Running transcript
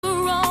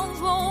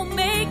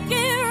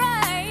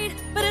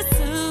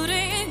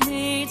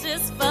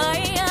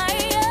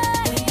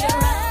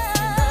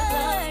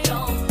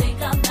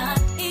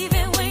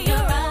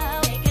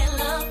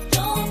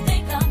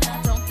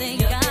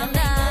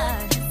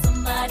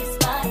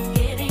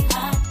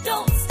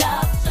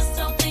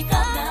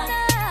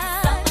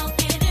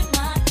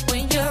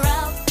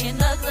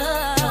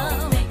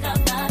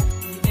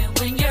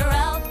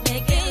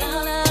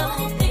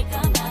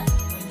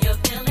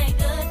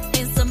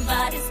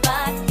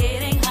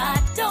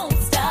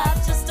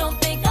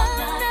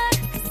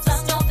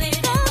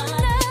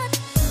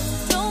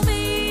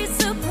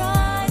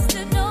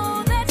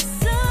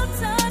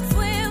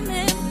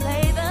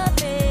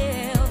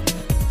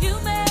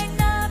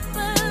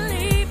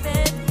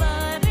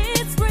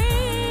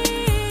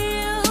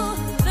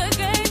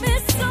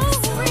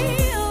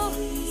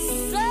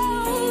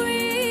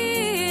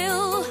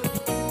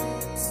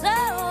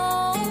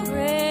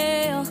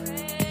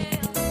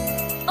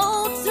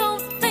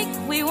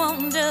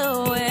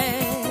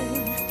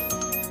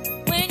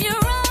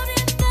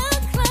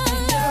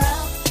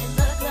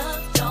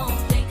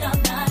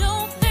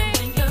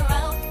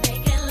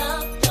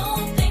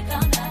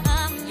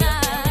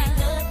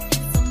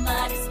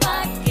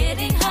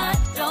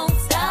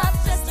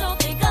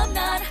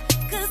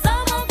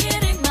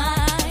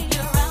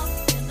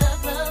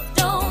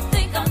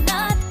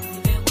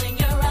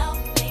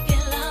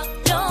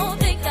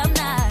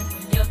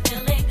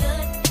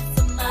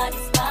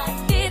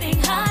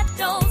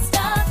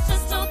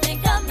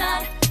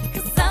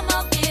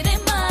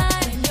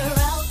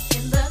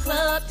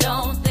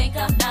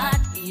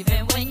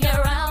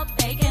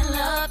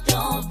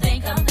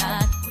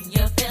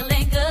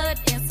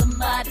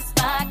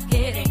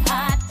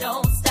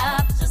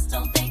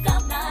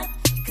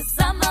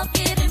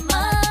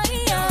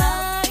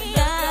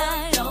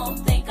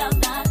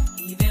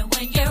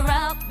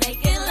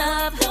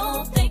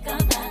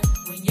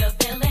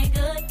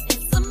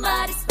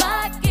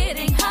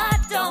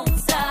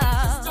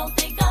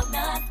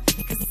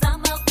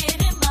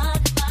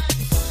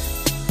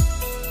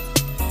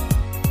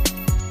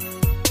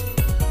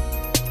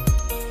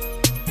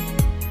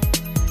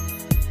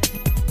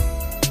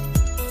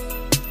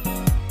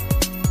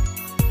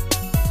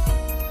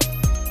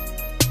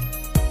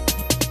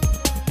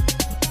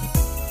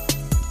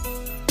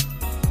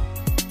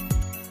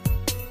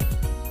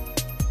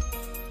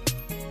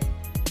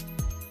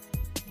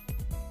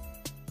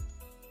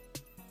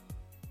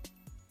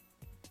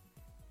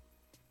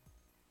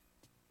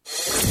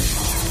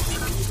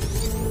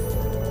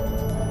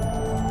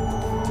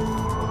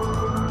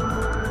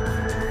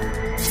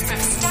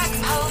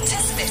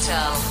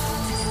Essential.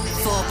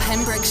 For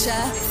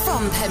Pembrokeshire,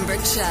 from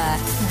Pembrokeshire,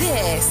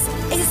 this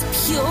is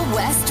Pure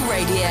West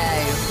Radio.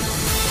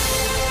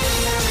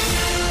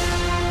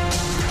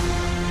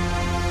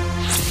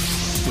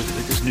 With the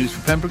latest news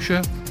for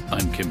Pembrokeshire,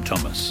 I'm Kim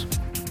Thomas.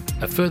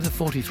 A further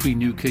 43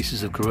 new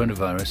cases of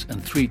coronavirus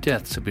and 3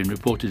 deaths have been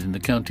reported in the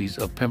counties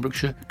of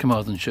Pembrokeshire,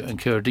 Carmarthenshire and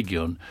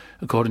Ceredigion,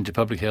 according to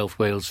Public Health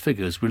Wales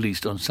figures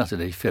released on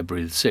Saturday,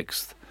 February the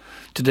 6th.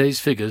 Today's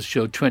figures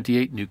showed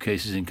 28 new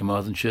cases in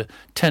Carmarthenshire,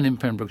 10 in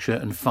Pembrokeshire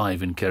and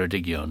 5 in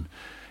Ceredigion.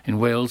 In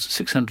Wales,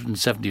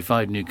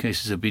 675 new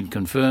cases have been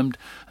confirmed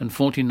and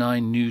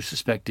 49 new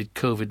suspected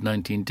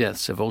COVID-19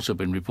 deaths have also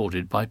been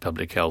reported by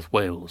Public Health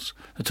Wales.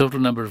 The total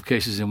number of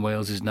cases in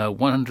Wales is now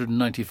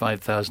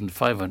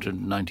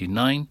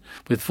 195,599,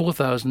 with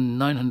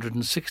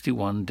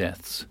 4,961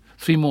 deaths.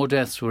 3 more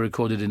deaths were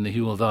recorded in the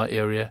Hywel Dda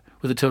area,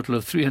 with a total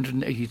of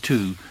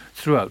 382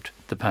 throughout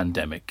the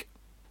pandemic.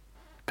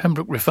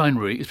 Pembroke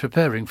Refinery is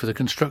preparing for the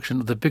construction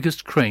of the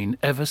biggest crane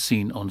ever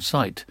seen on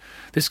site.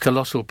 This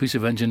colossal piece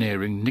of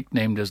engineering,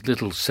 nicknamed as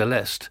Little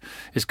Celeste,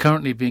 is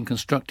currently being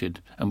constructed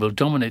and will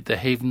dominate the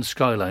Haven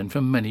skyline for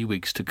many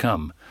weeks to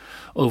come.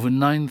 Over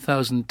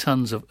 9,000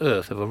 tonnes of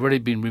earth have already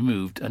been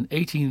removed and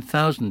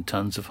 18,000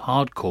 tonnes of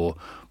hardcore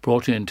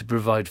brought in to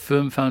provide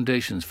firm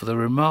foundations for the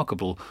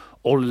remarkable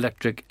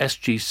all-electric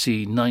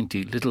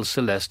SGC-90 Little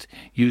Celeste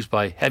used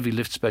by heavy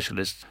lift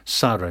specialist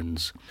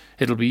Sarens.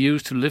 It'll be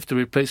used to lift the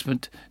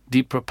replacement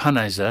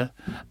depropanizer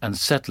and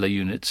settler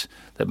units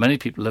that many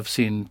people have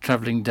seen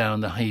travelling down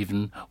the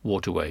Haven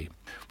waterway.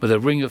 With a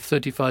ring of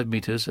 35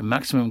 metres, a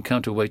maximum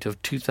counterweight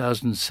of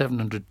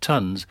 2,700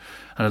 tonnes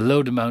and a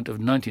load amount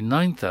of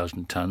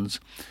 99,000 tonnes,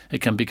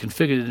 it can be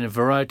configured in a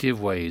variety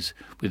of ways,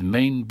 with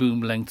main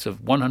boom lengths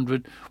of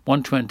 100,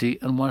 120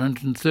 and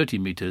 130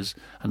 metres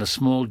and a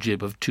small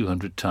jib of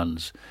 200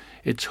 tonnes.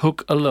 Its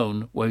hook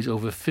alone weighs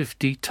over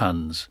 50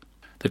 tonnes.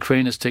 The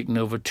crane has taken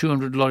over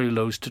 200 lorry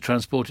loads to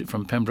transport it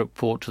from Pembroke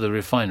Port to the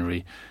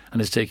refinery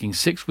and is taking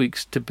 6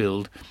 weeks to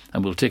build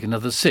and will take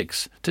another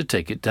 6 to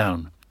take it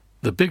down.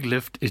 The big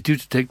lift is due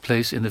to take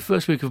place in the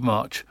first week of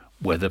March,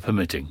 weather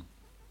permitting.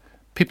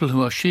 People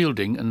who are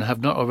shielding and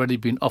have not already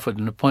been offered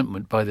an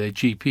appointment by their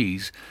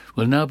GPs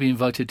will now be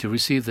invited to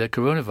receive their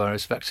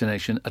coronavirus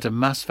vaccination at a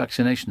mass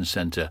vaccination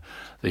centre,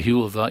 the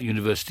Hywel Dda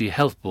University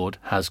Health Board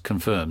has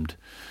confirmed.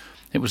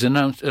 It was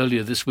announced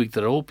earlier this week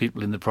that all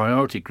people in the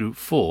priority group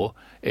 4,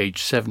 aged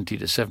 70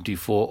 to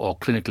 74 or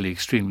clinically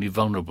extremely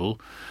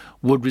vulnerable,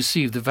 would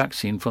receive the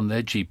vaccine from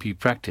their GP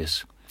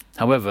practice.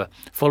 However,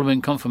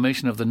 following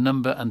confirmation of the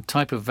number and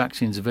type of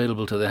vaccines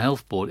available to the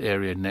Health Board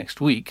area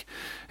next week,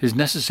 it is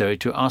necessary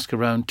to ask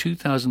around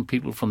 2,000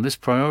 people from this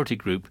priority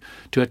group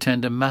to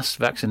attend a mass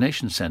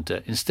vaccination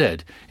centre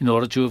instead in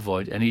order to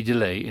avoid any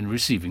delay in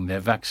receiving their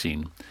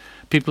vaccine.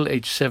 People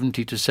aged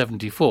 70 to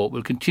 74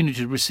 will continue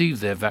to receive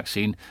their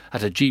vaccine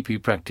at a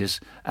GP practice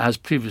as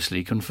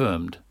previously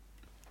confirmed.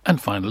 And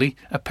finally,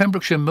 a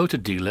Pembrokeshire motor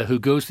dealer who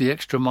goes the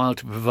extra mile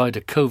to provide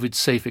a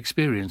COVID-safe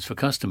experience for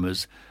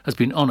customers has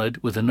been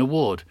honoured with an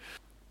award.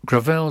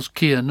 Gravel's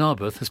Kia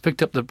Narberth has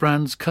picked up the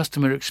brand's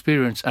Customer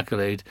Experience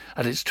accolade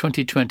at its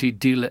 2020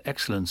 Dealer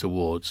Excellence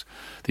Awards.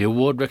 The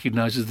award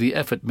recognises the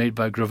effort made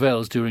by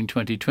Gravel's during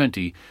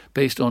 2020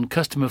 based on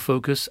customer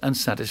focus and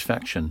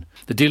satisfaction.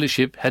 The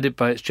dealership, headed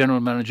by its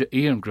General Manager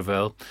Ian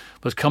Gravel,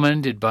 was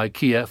commended by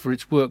Kia for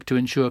its work to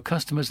ensure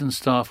customers and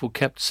staff were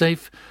kept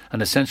safe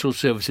and essential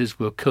services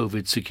were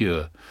COVID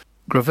secure.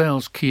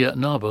 Gravel's Kia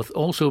Narberth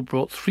also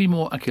brought 3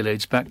 more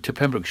accolades back to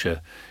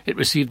Pembrokeshire. It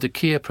received the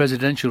Kia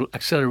Presidential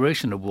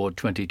Acceleration Award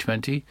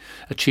 2020,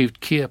 achieved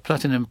Kia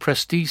Platinum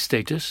Prestige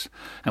status,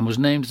 and was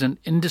named as an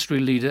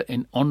industry leader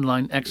in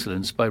online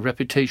excellence by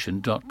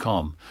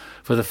Reputation.com.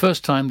 For the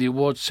first time, the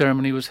awards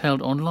ceremony was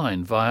held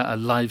online via a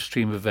live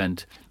stream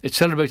event. It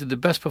celebrated the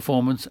best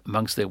performance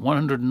amongst their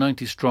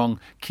 190-strong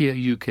Kia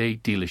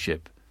UK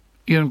dealership.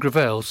 Ian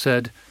Gravel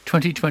said,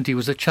 2020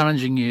 was a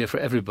challenging year for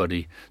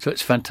everybody, so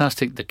it's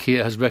fantastic that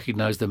Kia has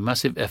recognised the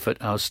massive effort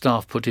our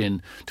staff put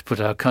in to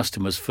put our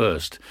customers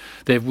first.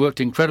 They've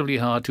worked incredibly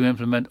hard to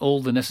implement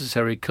all the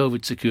necessary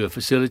COVID-secure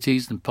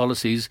facilities and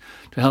policies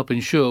to help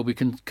ensure we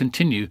can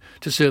continue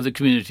to serve the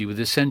community with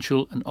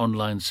essential and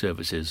online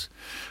services.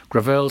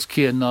 Gravel's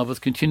Kia Narberth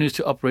continues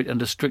to operate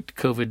under strict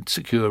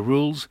COVID-secure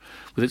rules,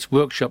 with its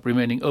workshop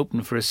remaining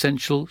open for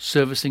essential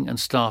servicing and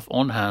staff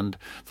on hand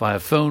via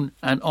phone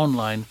and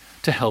online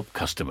to help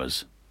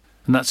customers.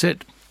 And that's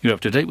it. You're up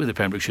to date with the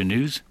Pembrokeshire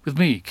News with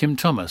me, Kim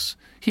Thomas,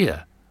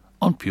 here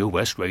on Pure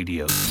West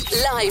Radio.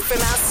 Live from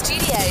our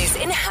studios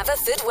in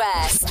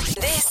Haverfordwest,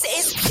 this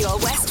is Pure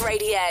West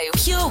Radio.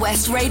 Pure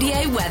West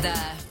Radio weather.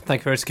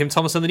 Thank you very much to Kim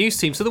Thomas and the news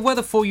team. So the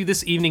weather for you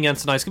this evening and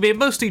tonight is going to be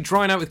mostly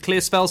drying out with clear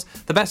spells.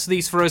 The best of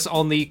these for us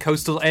on the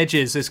coastal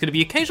edges. There's going to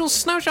be occasional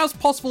snow showers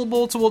possible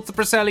more towards the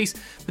Preseli's,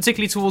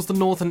 particularly towards the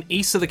north and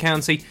east of the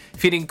county.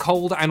 Feeling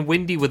cold and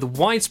windy with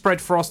widespread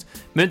frost.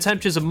 Minimum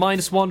temperatures of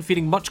 -1,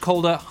 feeling much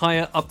colder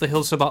higher up the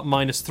hill, so about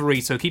 -3.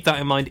 So keep that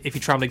in mind if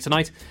you're travelling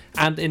tonight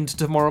and into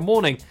tomorrow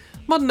morning.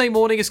 Monday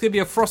morning is going to be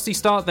a frosty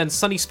start, then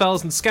sunny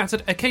spells and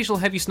scattered occasional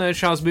heavy snow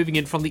showers moving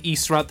in from the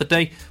east throughout the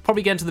day,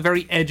 probably getting to the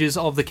very edges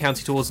of the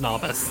county towards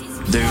Narberth.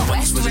 There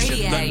once was a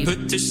ship that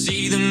put to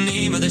sea. The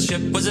name of the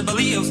ship was a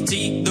Billy of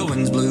Tea. The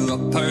winds blew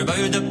up her bow,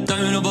 up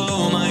down, oh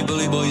below my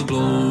bully boys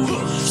blow.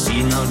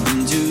 She'd not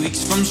been 2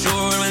 weeks from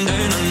shore when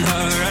down on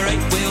her a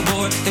right whale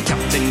bore. The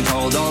captain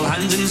called all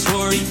hands and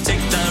swore he'd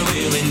take that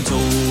whale in tow.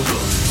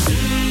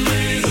 Soon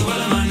may the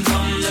wellerman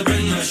come to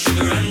bring us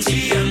sugar and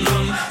tea and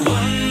rum.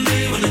 One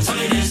day when the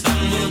time is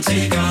done, we'll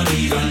take our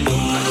leave and go.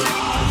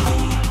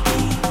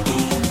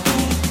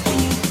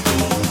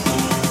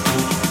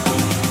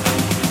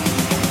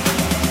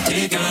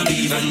 Take our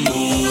leave and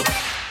go.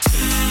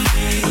 Soon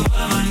may the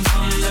wellerman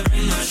come to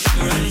bring us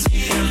sugar and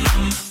tea and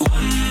rum.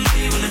 One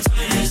day when the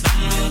time is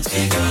done, we'll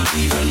take our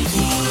leave and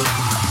go.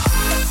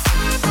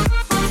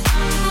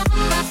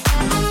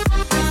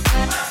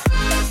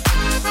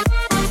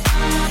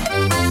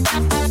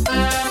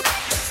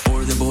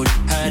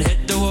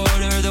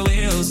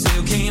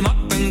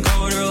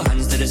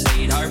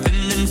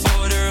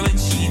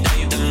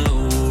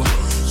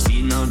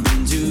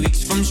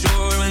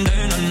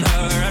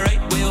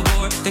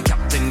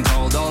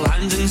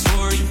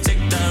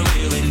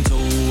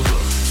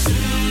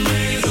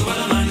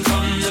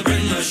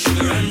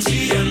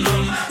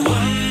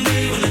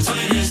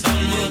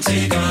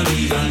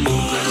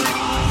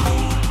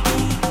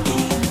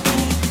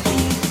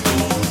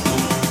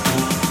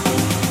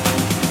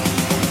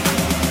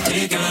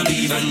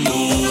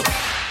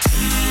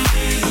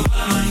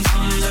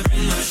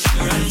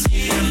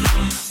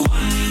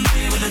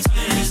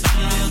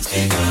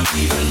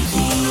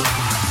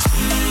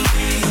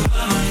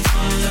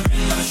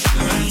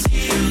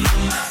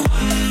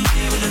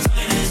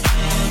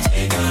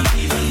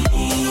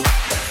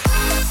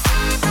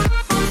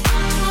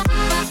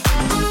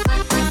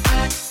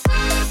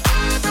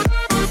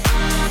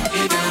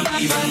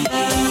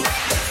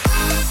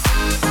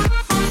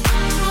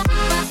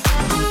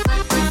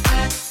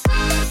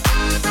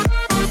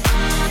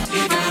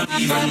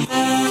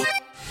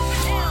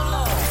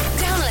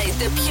 Download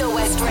the Pure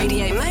West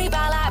Radio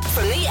mobile app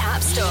from the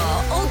App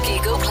Store or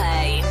Google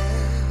Play.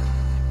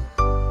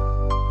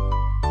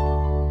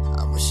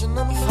 I'm wishing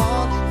on a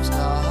falling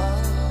star,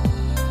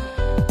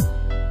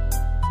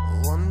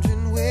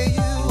 wondering where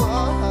you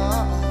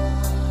are.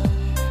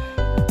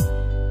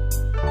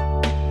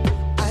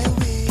 I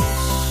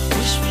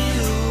wish for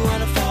you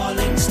on a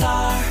falling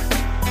star,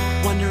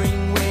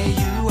 wondering where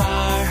you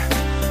are.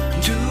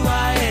 Do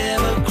I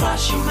ever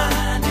cross your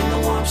mind in the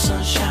warm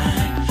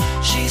sunshine?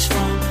 She's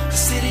from the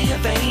city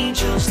of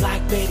angels,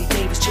 like Betty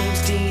Davis,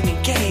 James Dean,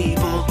 and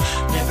Gable.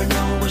 Never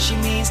know what she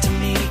means to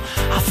me.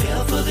 I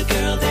fell for the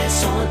girl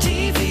that's on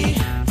TV.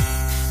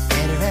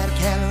 Met her at a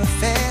gala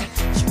affair.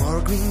 She wore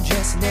a green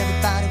dress and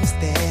everybody was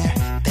there.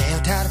 They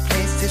held out a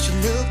place till she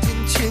looked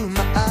into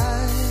my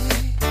eyes.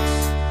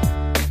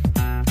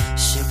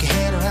 Shook her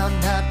head around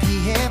 9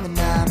 p.m. and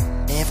I'm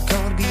never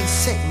gonna be the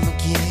same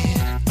again.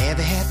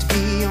 Never had to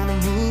be on a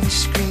movie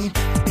screen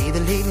to be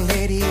the leading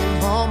lady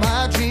in all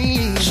my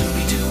dreams.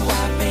 Scooby-Doo,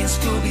 and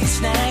Scooby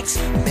snacks.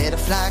 Met a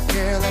fly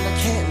girl and I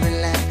can't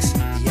relax.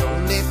 The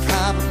only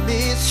problem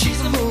is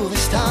she's a movie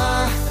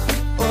star.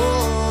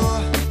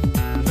 Oh,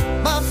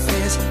 my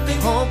friends, they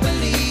won't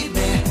believe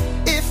me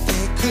if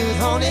they could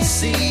only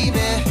see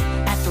me.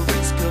 At the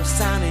risk of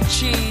sounding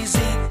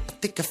cheesy,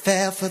 think I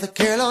fell for the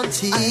girl on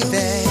TV.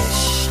 I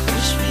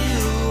wish for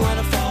you on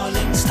a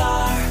falling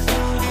star,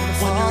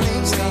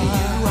 wondering where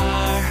you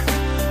are.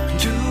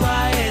 Do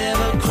I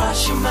ever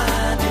cross your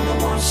mind in the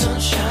warm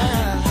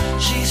sunshine?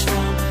 She's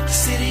from the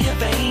city of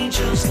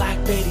angels, like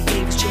Betty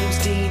Davis, James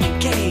Dean,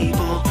 and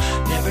Gable.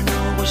 Never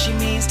know what she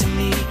means to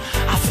me.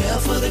 I fell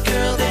for the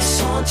girl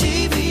that's on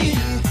TV.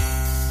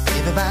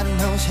 Everybody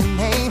knows her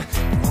name.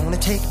 I wanna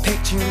take a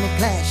picture and I'm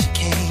glad she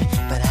came,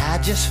 but I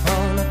just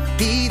wanna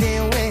be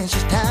there when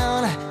she's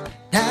down.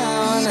 Be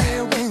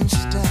there when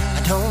she's down.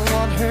 I don't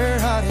want her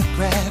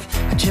autograph.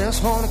 I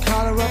just wanna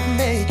call her up and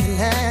make her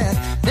laugh.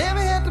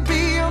 Never had to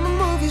be on the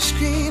movie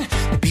screen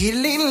to be the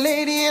leading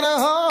lady in a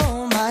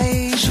home. My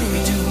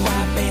Scooby-Doo,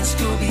 and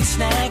Scooby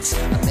snacks.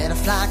 I met a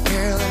fly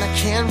girl and I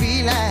can't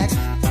relax.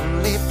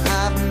 Only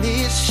problem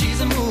is she's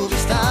a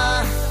movie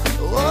star.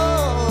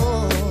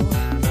 Oh,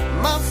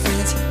 my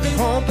friends, they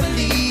won't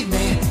believe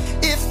me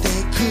if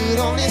they could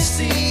only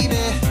see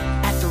me.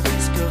 At the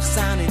risk of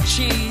sounding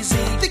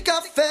cheesy, think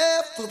I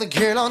fell for the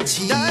girl on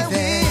TV. I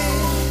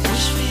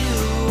wish for you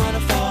on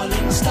a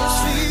falling star,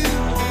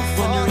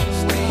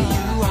 wondering where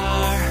you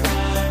are.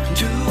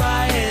 Do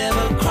I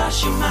ever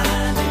cross your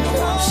mind in the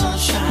warm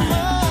sunshine?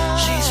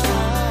 She's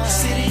from the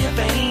city of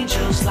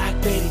angels, like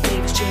Betty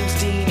Davis, James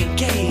Dean, and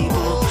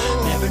Gable.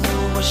 Never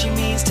know what she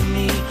means to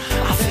me.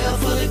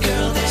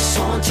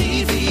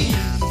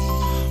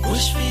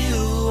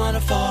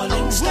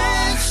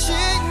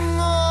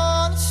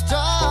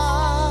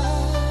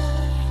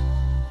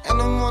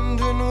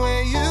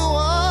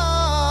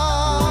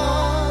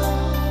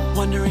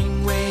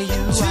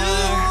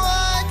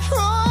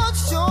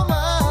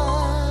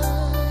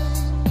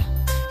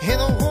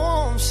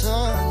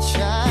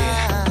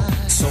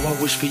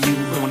 wish for you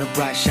on a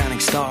bright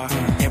shining star.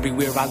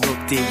 Everywhere I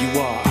look, there you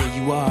are.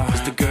 There you are.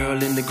 Was the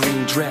girl in the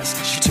green dress?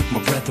 She took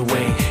my breath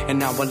away. And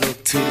now I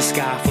look to the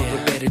sky for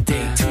a better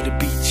day. To the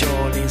beach,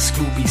 all in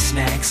Scooby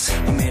snacks.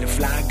 I met a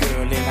fly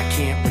girl and I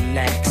can't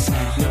relax.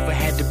 Never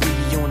had to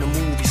be on a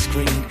movie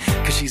screen,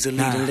 cause she's a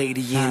little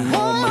lady in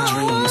all my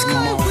dreams.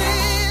 Come on.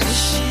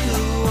 Wish you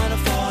on a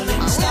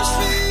falling star.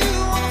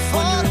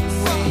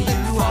 Wondering where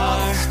you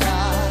are.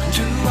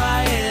 Do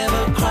I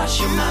ever cross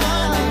your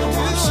mind in the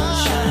warm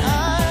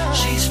sunshine?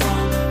 She's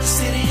from the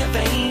city of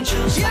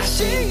angels. Yes,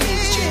 she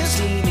is. James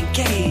Dean and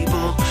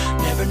Cable.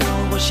 Never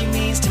know what she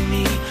means to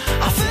me.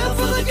 I fell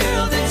for the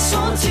girl that's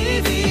on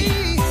TV.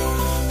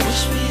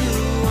 Wish for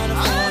you on a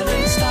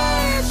falling star.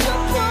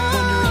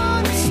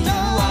 Wondering where you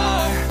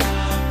are.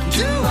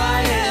 Do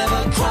I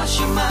ever cross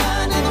your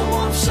mind in the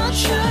warm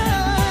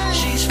sunshine?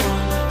 She's from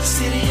the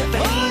city of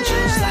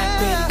angels, like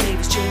Betty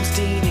Davis, James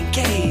Dean and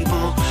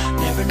Cable.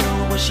 Never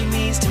know what she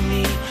means to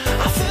me.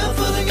 I fell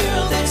for the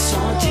girl that's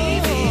on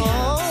TV.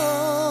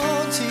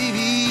 On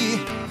TV,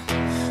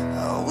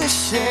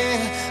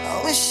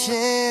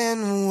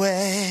 wishing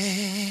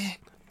away.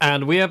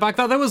 And we are back.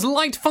 There was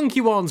Light Funky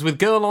Ones with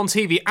Girl on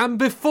TV. And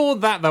before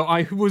that, though,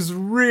 I was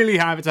really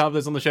happy to have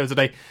this on the show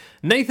today.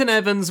 Nathan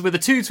Evans with a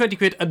 220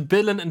 Quid and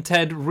Bill and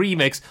Ted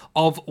remix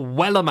of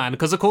Wellerman.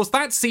 Because, of course,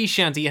 that sea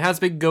shanty has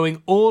been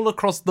going all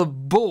across the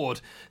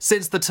board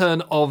since the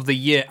turn of the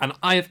year. And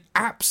I have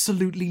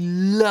absolutely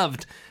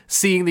loved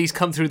seeing these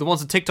come through. The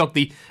ones on TikTok,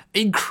 the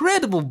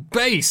incredible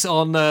bass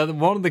on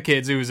one of the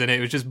kids who was in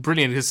it was just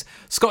brilliant. This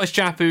Scottish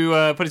chap who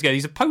put it together,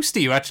 he's a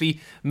postie who actually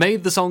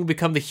made the song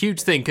become the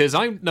huge thing, because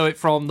I know it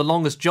from the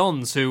Longest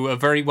Johns, who are a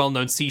very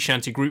well-known sea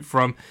shanty group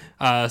from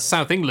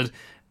South England.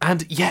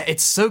 And yeah,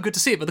 it's so good to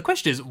see it. But the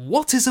question is,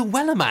 what is a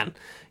Wellerman?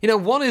 You know,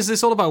 what is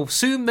this all about?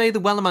 Soon may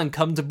the Wellerman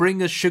come to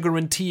bring us sugar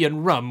and tea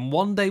and rum.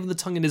 One day when the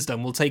tonguing is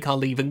done, we'll take our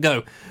leave and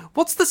go.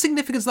 What's the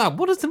significance of that?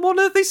 What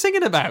are they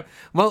singing about?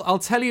 Well, I'll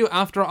tell you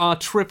after our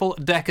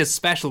triple-decker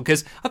special,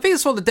 because I think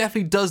it's one that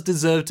definitely does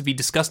deserve to be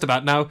discussed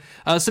about. Now,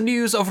 some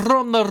news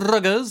from the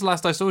Ruggers.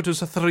 Last I saw it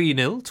was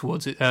 3-0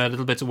 towards a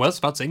little bit of Wales.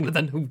 About England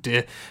then. Oh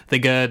dear. I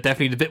think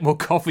definitely need a bit more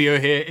coffee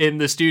here in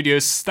the studio.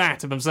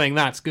 Stat, if I'm saying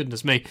that.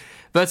 Goodness me.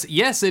 But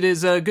yes, it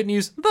is good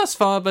news thus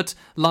far, but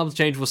love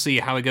change. We'll see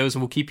how it goes,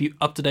 and we'll keep you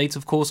up to date,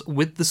 of course,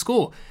 with the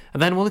score.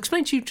 And then we'll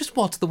explain to you just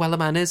what the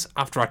Wellerman is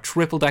after our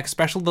triple deck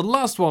special, the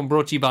last one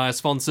brought to you by our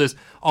sponsors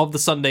of the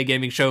Sunday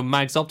gaming show,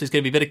 Mags Optics.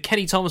 Going to be a bit of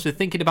Kenny Thomas with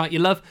Thinking About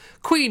Your Love,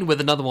 Queen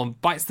with another one,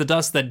 Bites the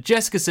Dust, then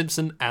Jessica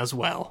Simpson as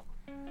well.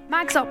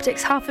 Mags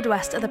Optics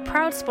Haverfordwest are the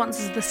proud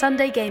sponsors of the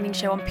Sunday Gaming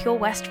Show on Pure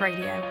West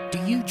Radio. Do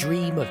you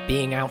dream of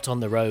being out on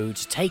the road,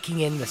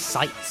 taking in the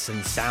sights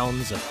and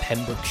sounds of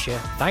Pembrokeshire?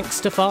 Thanks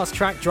to Fast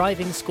Track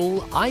Driving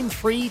School, I'm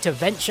free to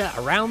venture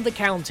around the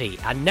county,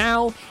 and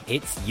now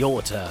it's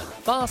your turn.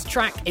 Fast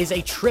Track is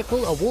a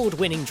triple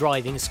award-winning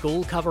driving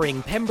school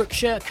covering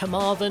Pembrokeshire,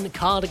 Carmarthen,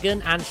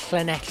 Cardigan and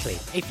Llanelli.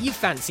 If you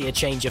fancy a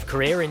change of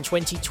career in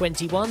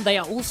 2021, they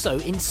are also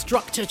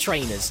instructor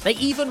trainers. They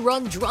even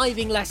run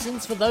driving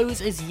lessons for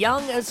those as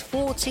young as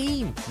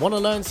 14. Want to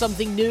learn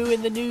something new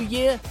in the new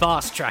year?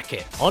 Fast Track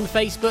it on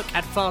Facebook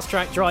at Fast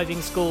Track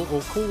Driving School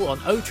or call on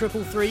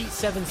 0333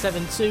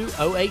 772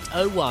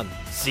 0801.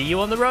 See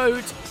you on the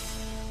road.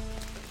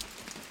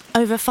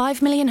 Over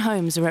 5 million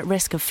homes are at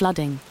risk of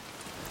flooding,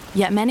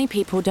 yet many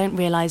people don't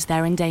realise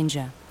they're in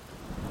danger.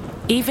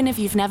 Even if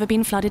you've never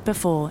been flooded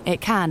before,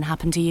 it can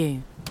happen to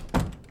you.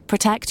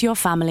 Protect your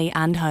family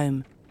and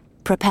home.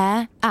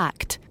 Prepare,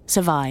 act,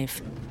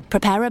 survive.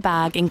 Prepare a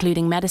bag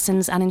including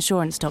medicines and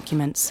insurance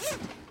documents.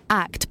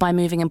 Act by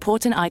moving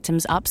important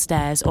items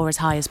upstairs or as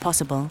high as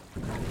possible.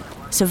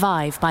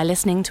 Survive by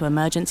listening to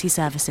emergency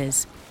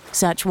services.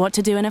 Search what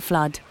to do in a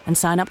flood and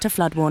sign up to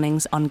flood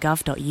warnings on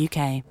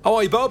gov.uk. Oh,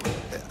 hi, Bob.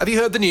 Have you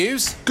heard the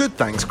news? Good,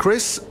 thanks,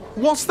 Chris.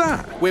 What's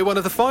that? We're one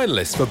of the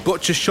finalists for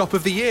Butcher's Shop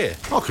of the Year.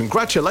 Oh,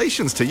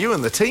 congratulations to you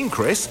and the team,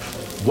 Chris.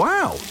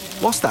 Wow,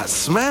 what's that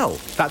smell?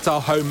 That's our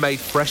homemade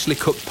freshly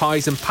cooked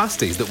pies and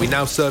pasties that we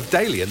now serve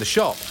daily in the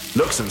shop.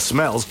 Looks and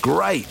smells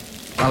great.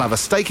 I'll have a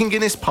steak and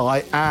Guinness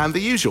pie and the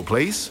usual,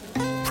 please.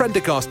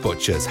 Prendergast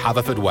Butchers,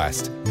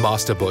 Haverfordwest.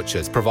 Master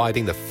Butchers,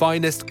 providing the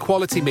finest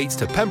quality meats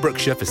to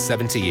Pembrokeshire for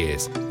 70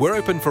 years. We're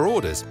open for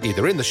orders,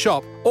 either in the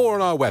shop or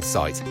on our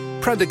website,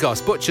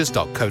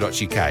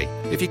 prendergastbutchers.co.uk.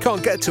 If you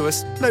can't get to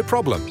us, no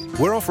problem.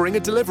 We're offering a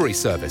delivery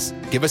service.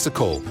 Give us a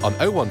call on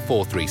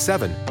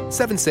 01437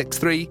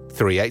 763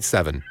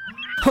 387.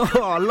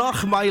 Oh,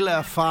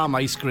 Lochmeyler Farm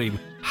Ice Cream.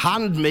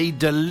 Handmade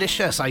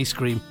delicious ice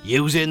cream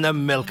using the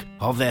milk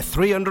of their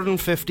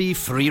 350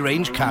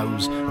 free-range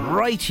cows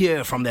right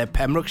here from their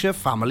Pembrokeshire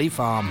family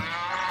farm.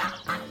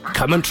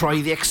 Come and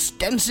try the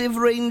extensive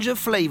range of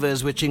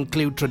flavours which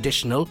include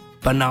traditional,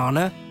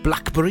 banana,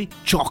 blackberry,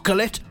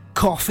 chocolate,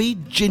 coffee,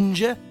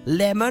 ginger,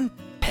 lemon,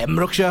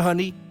 Pembrokeshire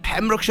honey,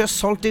 Pembrokeshire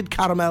salted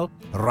caramel,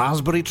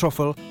 raspberry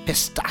truffle,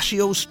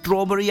 pistachio,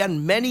 strawberry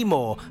and many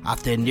more at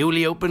their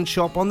newly opened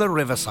shop on the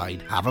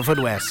Riverside,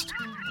 Haverfordwest.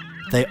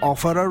 They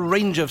offer a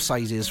range of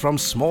sizes from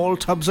small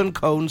tubs and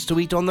cones to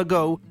eat on the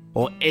go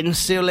or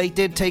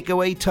insulated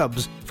takeaway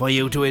tubs for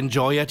you to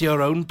enjoy at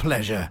your own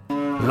pleasure.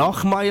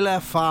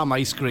 Lochmeyler Farm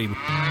Ice Cream.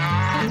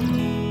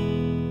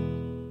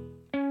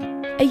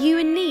 Are you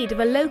in need of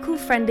a local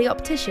friendly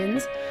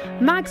opticians?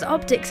 Mags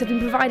Optics have been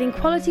providing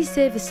quality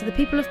service to the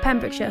people of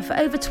Pembrokeshire for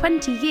over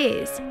 20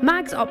 years.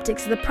 Mags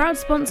Optics are the proud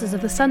sponsors of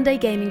the Sunday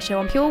Gaming Show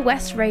on Pure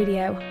West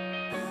Radio.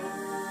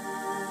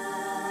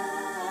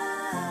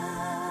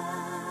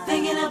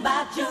 Thinking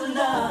about your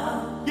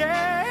love.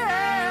 Yeah,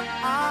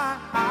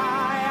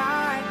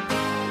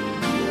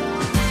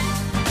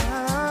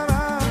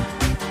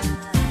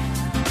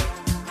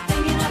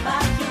 Thinking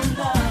about your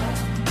love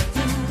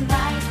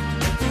tonight,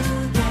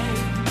 today,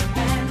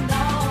 and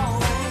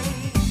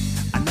always.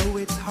 I know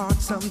it's hard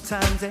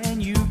sometimes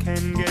and you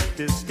can get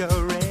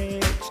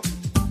discouraged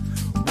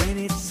when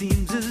it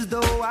seems as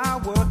though our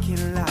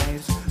working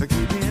lives are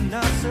keeping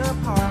us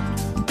apart.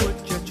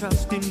 Put your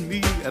trust in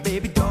me,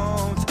 baby,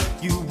 don't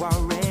you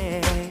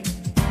worry.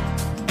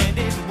 And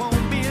it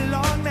won't be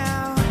long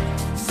now,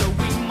 so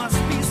we must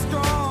be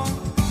strong.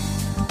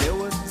 There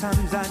was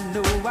times I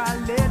know I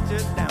let you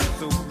down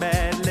so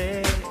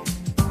badly.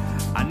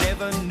 I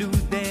never knew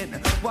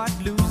then what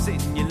losing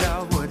your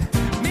love would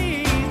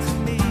mean to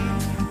me.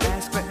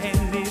 Ask for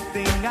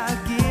anything, I'll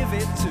give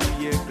it to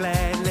you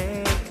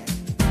gladly.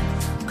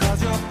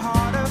 'Cause you're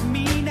part of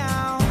me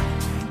now,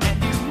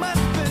 and you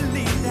must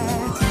believe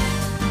that.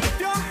 If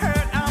you're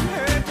hurt, I'm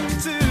hurting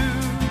too.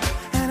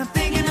 And I'm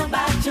thinking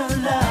about your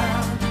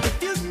love.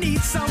 If you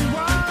need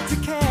someone to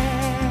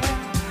care,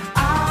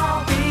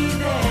 I'll be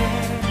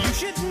there. You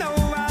should know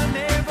I'll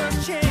never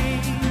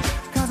change.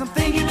 'Cause I'm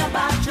thinking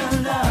about your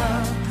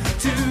love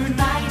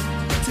tonight,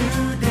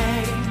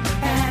 today,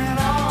 and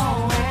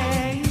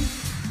always.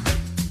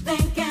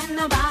 Thinking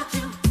about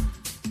you.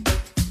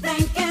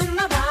 Thinking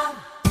about.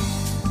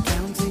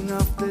 Counting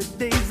up the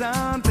days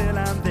until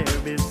I'm there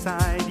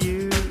beside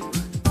you.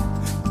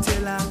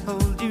 Till I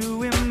hold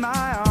you in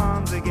my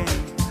arms again.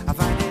 I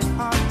find it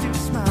hard to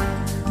smile,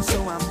 so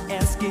I'm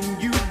asking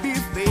you be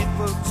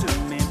faithful to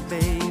me,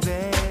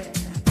 baby.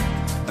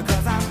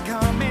 'Cause I'm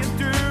coming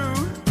through,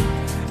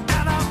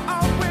 and I'll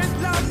always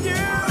love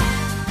you.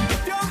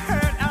 If you're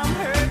hurt, I'm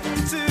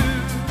hurting too.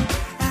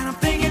 And I'm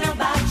thinking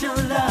about your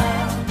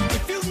love.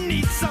 If you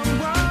need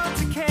someone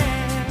to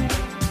care,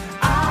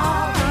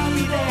 I'll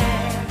be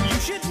there. You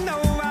should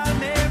know I'll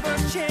never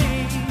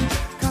change.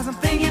 'Cause I'm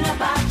thinking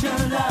about your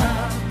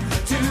love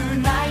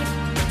tonight,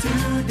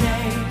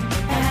 today,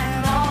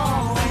 and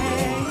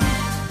always.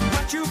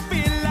 What you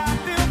feel, I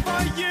feel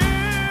for you.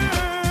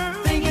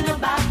 Thinking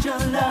about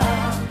your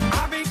love.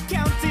 I'll be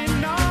counting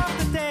all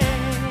the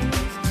days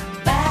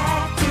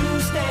back to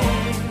stay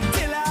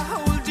till I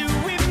hold you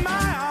in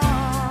my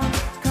arms.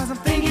 'Cause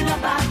I'm thinking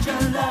about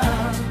your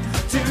love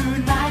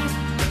tonight,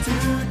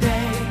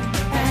 today,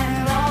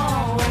 and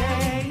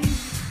always.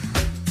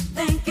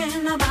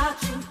 Thinking about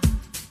you.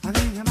 I'm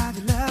thinking about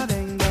your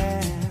loving,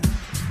 yeah.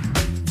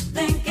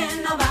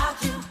 Thinking about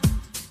you.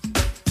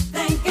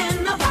 Thinking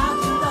about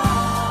your love.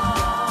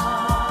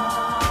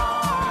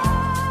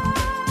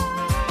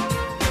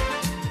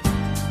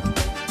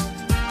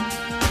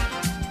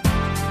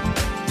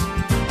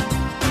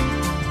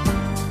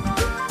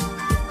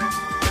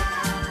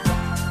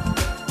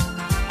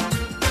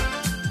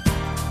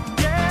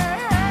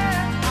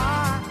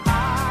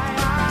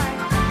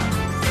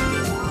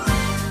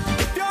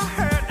 If you're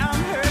hurt,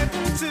 I'm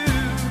hurting too.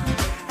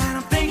 And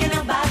I'm thinking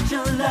about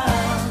your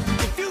love.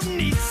 If you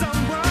need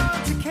someone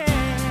to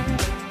care,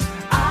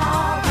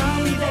 I'll be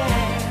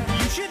there.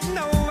 You should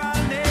know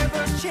I'll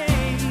never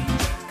change.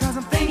 'Cause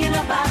I'm thinking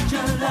about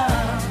your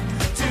love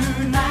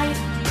tonight,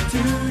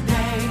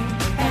 today,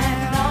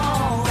 and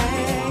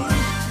always.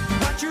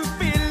 What you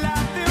feel, I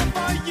feel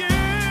for you.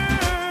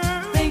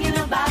 Thinking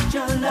about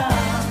your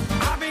love.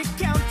 I'll be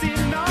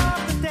counting all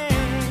the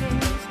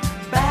days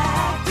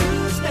back to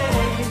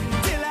stay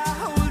till I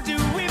hold you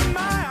in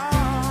my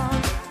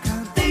arms. 'Cause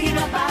I'm thinking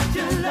about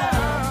your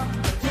love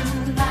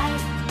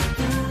Tonight,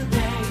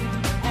 today,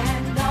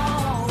 and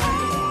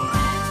always.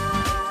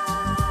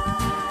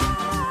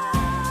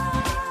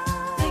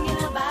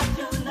 Thinking about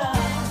your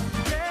love.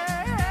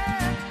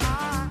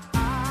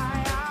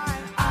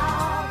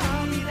 I'll be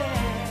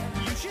there.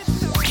 you should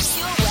know.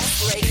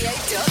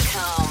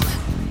 PureWestRadio.com.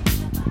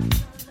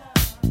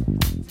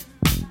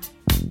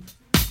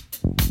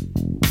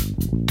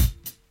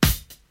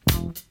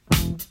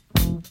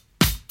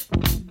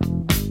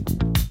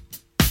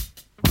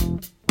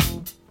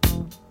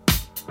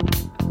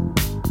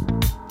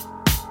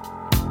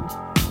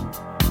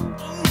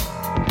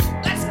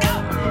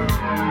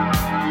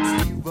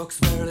 He walks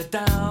further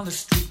down the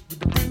street with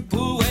the brim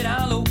pulled way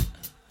down low.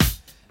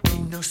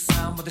 Ain't no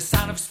sound but the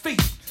sound of his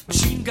feet.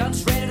 Machine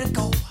guns ready to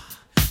go.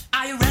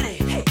 Are you ready?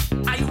 Hey,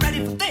 are you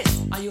ready for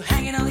this? Are you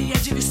hanging on the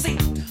edge of your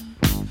seat?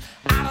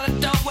 Out of the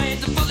doorway,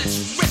 the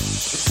bullets rip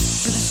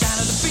to the sound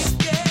of the beat.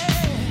 Yeah.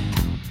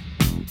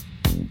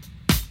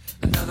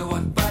 Another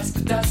one bites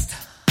the dust.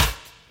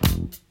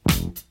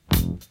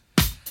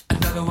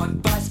 Another one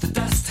bites the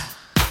dust.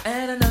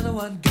 And another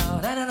one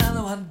gone. And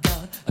another one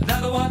gone.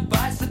 Another one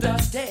bites the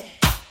dust. Yeah.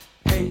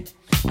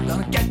 I'm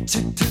gonna get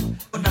to two.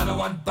 Another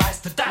one bites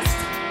the dust.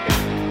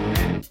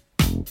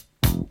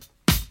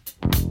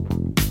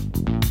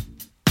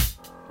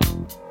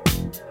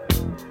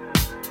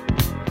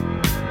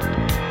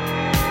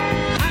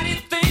 How do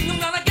you think I'm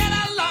gonna get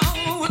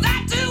along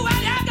without you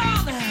when you're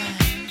gone?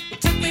 You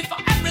took me for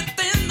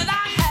everything that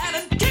I had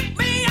and kicked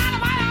me out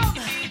of my own.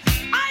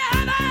 Are you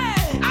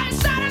happy? Are you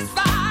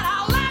satisfied?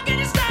 How long can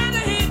you stand the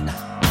heat?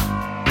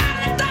 Out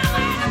of the door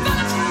and the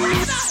bullets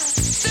razor.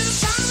 Still the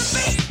sound of the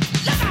beat.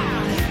 Look out!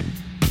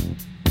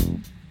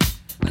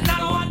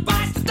 Another one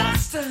bites the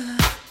dust.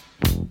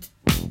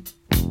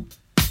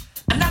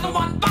 Another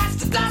one bites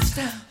the dust.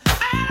 And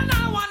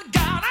another one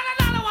gone. And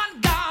another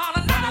one gone.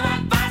 Another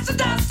one bites the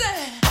dust.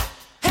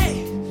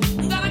 Hey,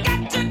 I'm gonna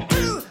get you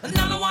too.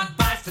 Another one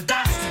bites the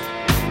dust.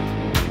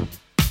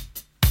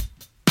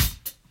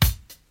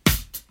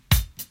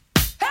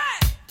 Hey!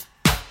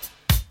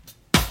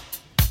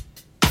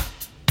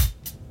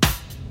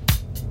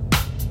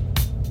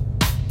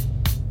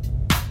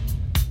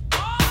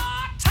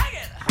 Oh, take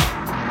it!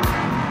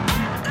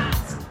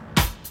 Dust!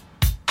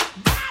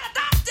 Bite the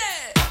dust!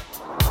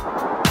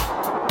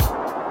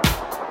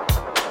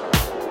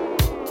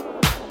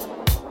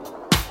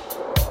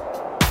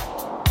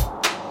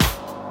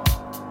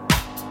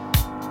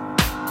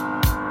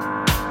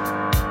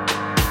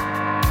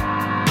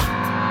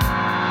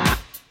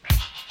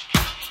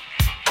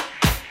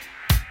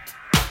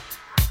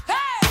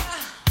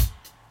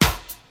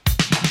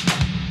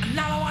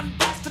 Another one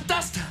bites the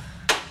dust.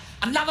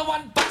 Another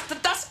one bites the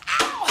dust.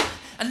 Ow!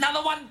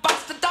 Another one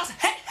bites the dust.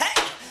 Hey,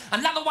 hey!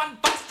 Another one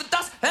bites the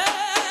dust. Hey!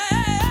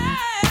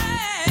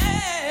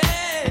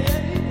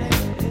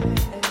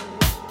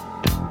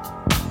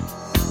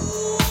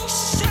 Ooh,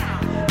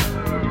 shout!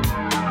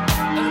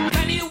 There are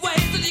plenty of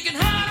ways that you can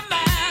hurt a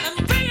man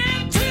and bring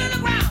him to the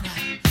ground.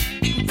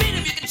 You can beat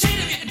him, you can cheat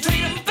him, you can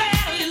treat him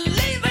bad, or you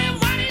leave him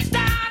when he's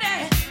down.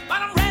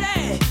 But I'm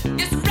ready,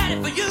 yes, I'm ready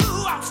for you.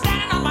 I'm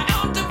standing on my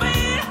own two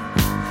feet.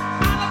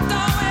 Out the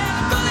door where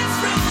the bullets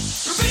ring,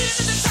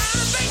 repeating the sound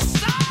of beats.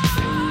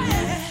 Oh,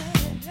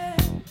 yeah.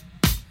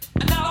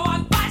 Another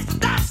one bites the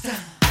dust.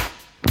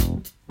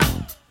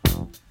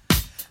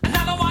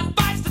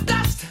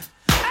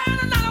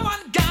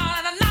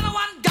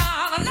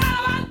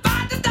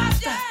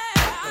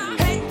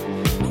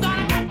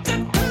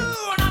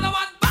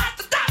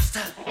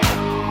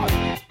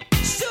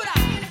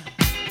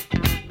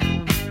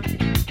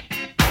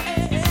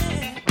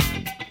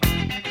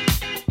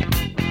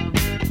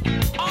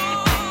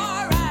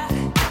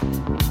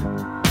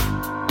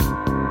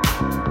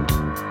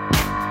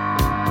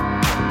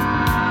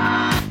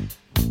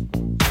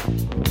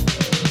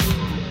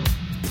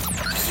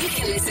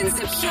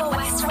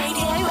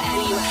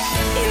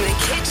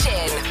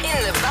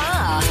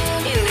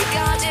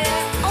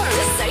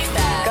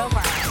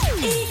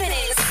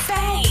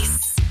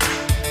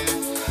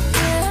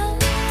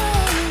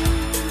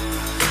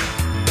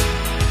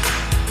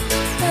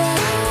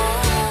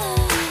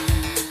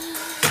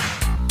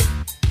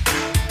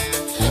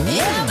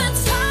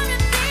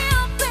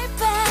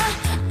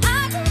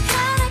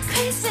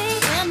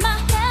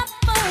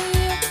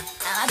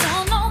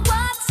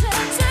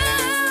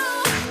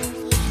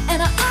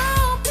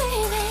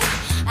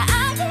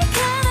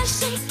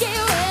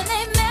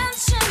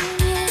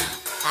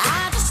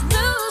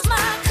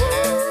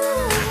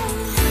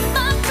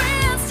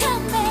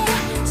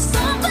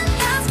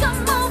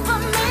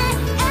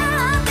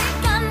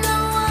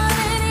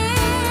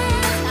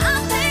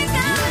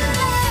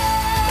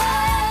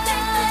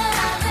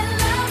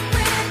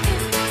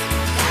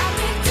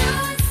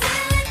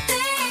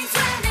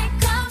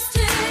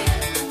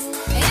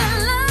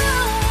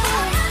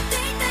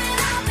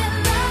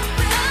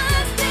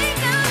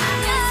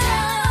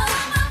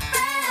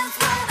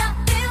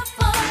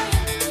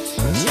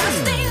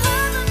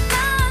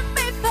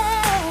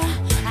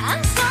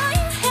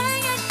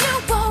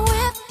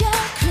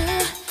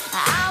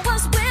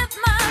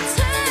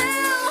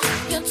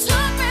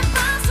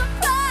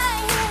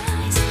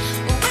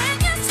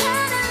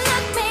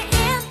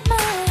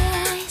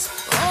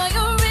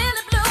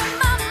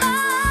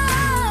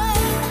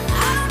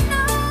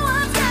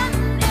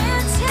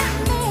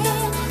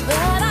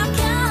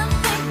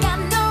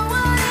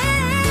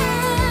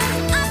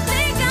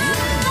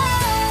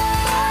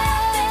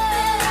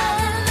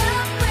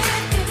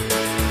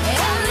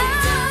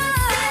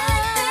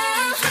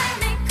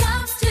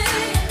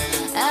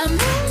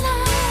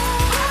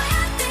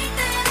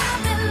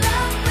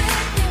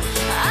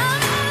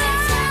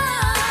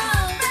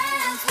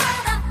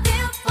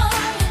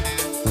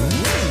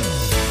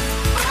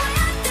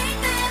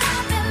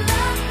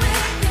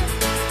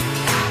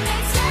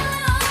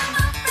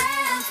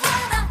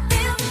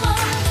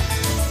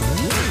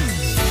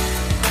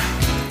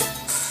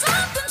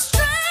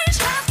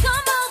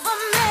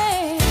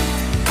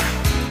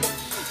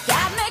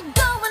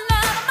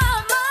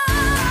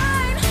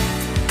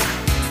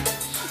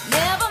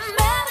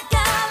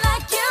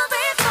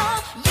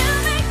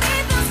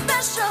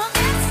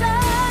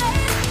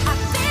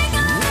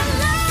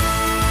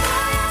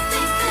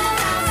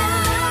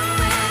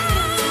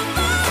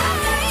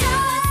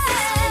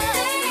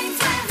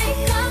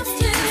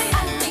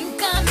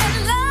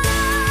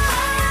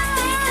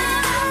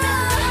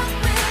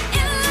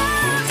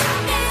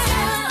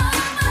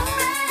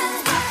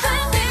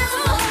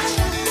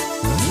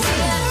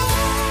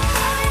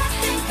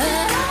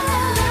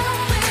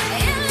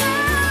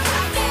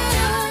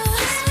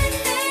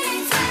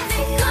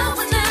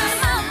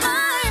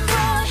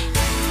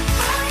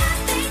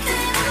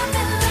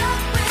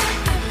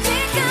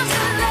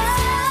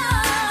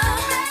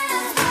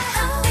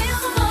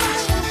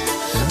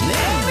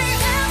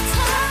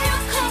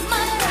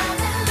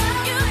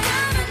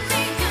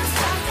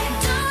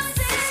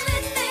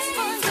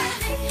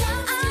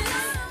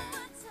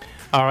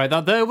 All right,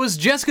 that there was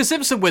Jessica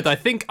Simpson with I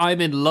Think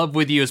I'm in Love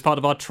with You as part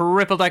of our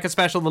triple decker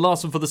special, the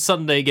last one for the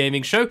Sunday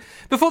gaming show.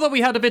 Before that, we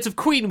had a bit of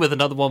Queen with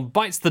another one,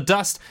 Bites the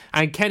Dust,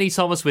 and Kenny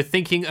Thomas with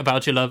Thinking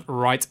About Your Love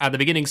right at the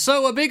beginning.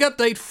 So a big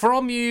update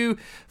from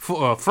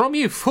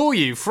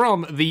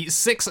the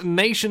Six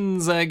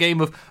Nations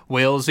game of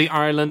Wales v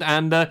Ireland,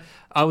 and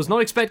I was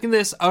not expecting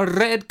this. A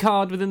red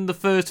card within the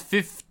first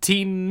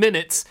 15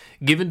 minutes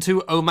given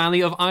to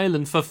O'Malley of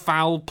Ireland for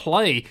foul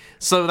play.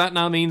 So that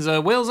now means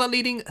Wales are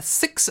leading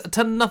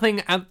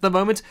 6-0 at the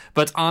moment,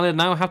 but Ireland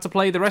now have to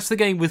play the rest of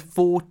the game with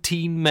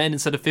 14 men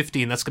instead of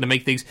 15. That's going to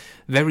make things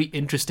very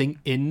interesting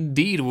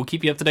indeed. We'll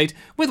keep you up to date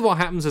with what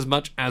happens as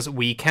much as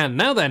we can.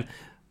 Now then,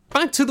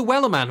 back to the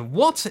Wellerman.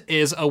 What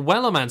is a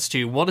Wellerman,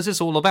 Stu? What is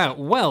this all about?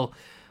 Well,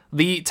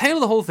 the tale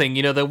of the whole thing,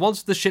 there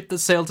was the ship that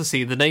sailed to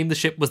sea. The name of the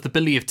ship was the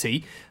Billy of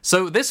Tea.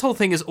 So this whole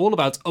thing is all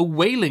about a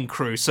whaling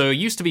crew. So it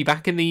used to be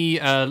back in the,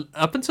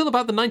 up until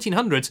about the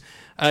 1900s,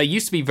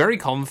 used to be very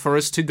common for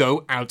us to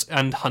go out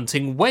and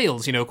hunting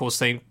whales. Of course,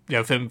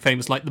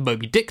 famous like the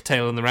Moby Dick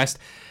tale and the rest.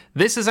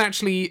 This is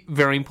actually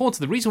very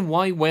important. The reason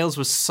why whales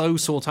were so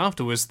sought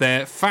after was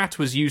their fat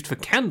was used for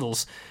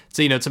candles,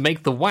 so, to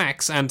make the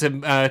wax and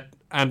to...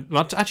 and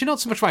actually not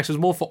so much wax, it was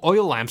more for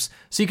oil lamps,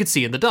 so you could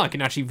see in the dark,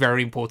 and actually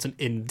very important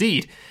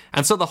indeed.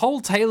 And so the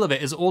whole tale of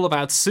it is all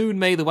about soon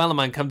may the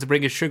Wellerman come to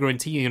bring us sugar and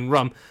tea and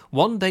rum,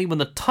 one day when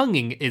the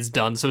tonguing is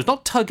done. So it's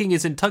not tugging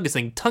as in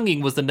tugging.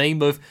 Tonguing was the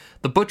name of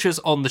the butchers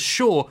on the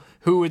shore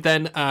who would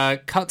then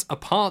cut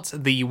apart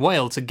the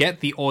whale to get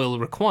the oil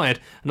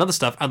required and other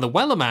stuff, and the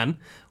Wellerman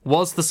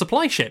was the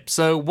supply ship.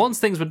 So once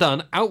things were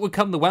done, out would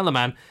come the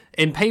Wellerman.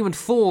 In payment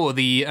for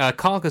the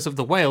carcass of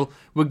the whale,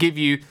 would give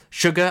you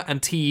sugar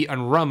and tea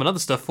and rum and other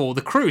stuff for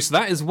the crew. So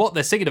that is what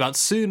they're singing about.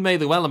 Soon may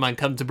the Wellerman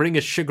come to bring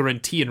us sugar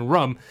and tea and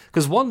rum,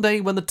 because one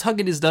day when the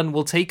tugging is done,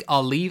 we'll take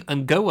our leave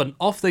and go, and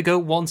off they go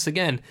once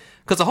again.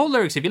 Because the whole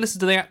lyrics, if you listen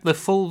to the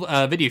full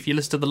video, if you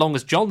listen to the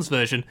Longest John's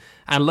version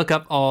and look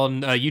up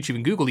on YouTube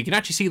and Google, you can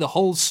actually see the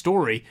whole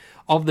story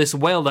of this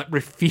whale that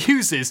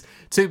refuses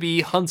to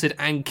be hunted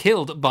and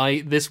killed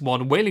by this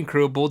one whaling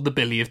crew aboard the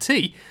Billy of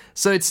Tea.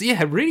 So it's,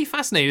 really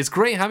fascinating. It's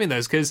great having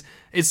those, because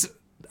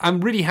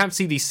I'm really happy to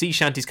see these sea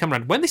shanties come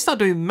around. When they start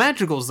doing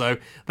madrigals, though,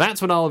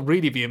 that's when I'll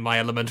really be in my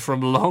element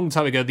from a long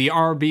time ago. The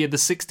RB of the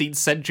 16th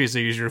century, as I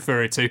usually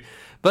refer to.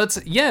 But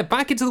yeah,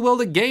 back into the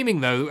world of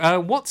gaming, though.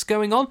 What's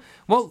going on?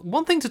 Well,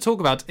 one thing to talk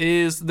about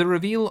is the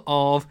reveal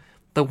of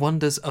the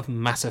wonders of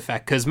Mass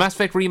Effect, because Mass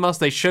Effect Remastered,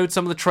 they showed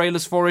some of the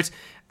trailers for it,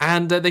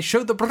 and they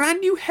showed the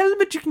brand new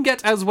helmet you can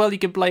get as well. You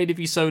can play it if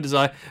you so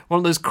desire. One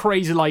of those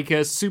crazy,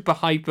 super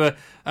hyper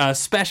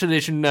special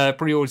edition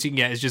pre-orders you can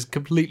get is just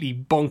completely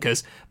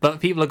bonkers, but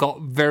people have got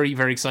very,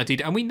 very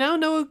excited, and we now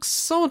know a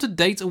sort of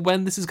date of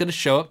when this is going to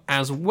show up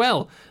as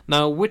well.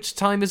 Now, which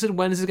time is it?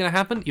 When is it going to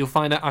happen? You'll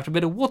find out after a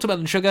bit of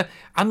Watermelon Sugar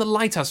and the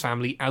Lighthouse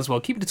Family as well,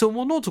 keeping it to a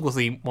more nautical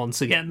theme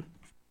once again.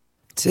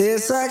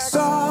 Tastes like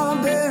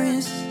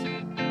strawberries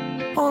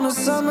on a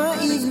summer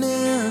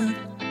evening,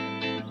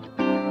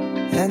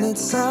 and it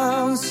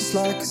sounds just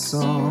like a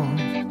song.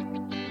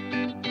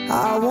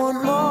 I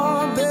want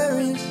more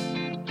berries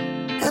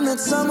and that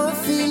summer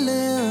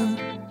feeling.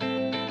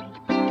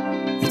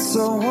 It's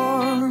so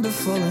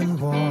wonderful and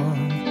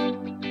warm.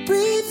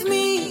 Breathe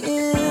me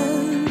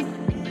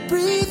in,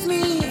 breathe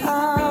me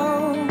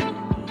out.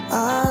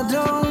 I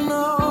don't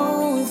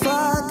know if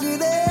I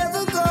could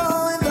ever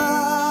go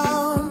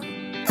without.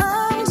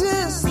 I'm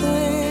just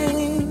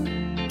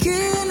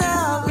thinking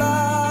out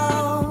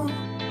loud.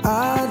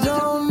 I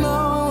don't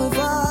know if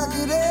I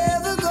could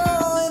ever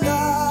go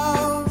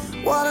without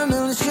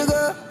watermelon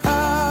sugar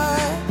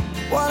high,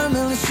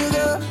 watermelon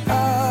sugar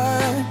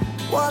high,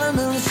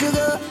 watermelon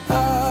sugar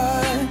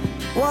high,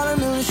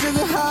 watermelon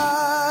sugar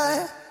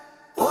high,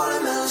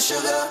 watermelon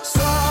sugar.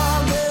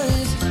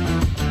 Strawberries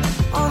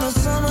on a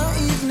summer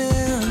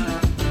evening.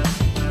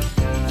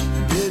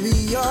 Baby,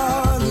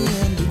 you're the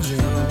end of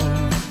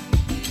June.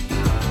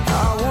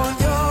 I want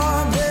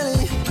your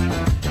belly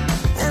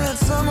and that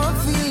summer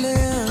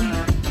feeling,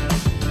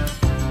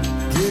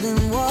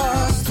 getting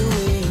washed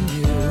away in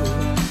you.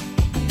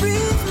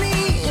 Breathe me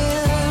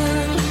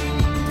in,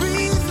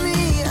 breathe me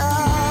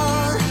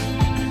out.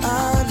 I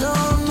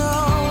don't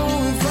know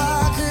if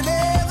I could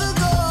ever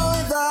go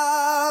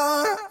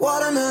without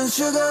watermelon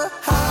sugar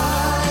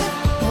high,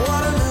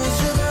 watermelon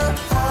sugar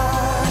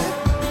high,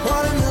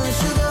 watermelon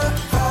sugar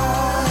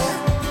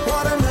high,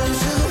 watermelon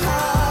sugar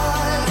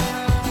high,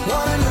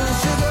 watermelon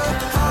sugar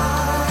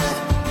high,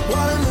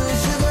 watermelon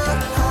sugar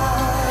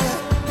high,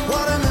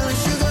 watermelon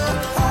sugar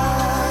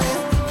high,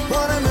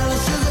 watermelon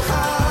sugar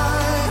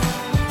high.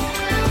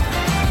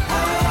 I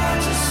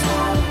just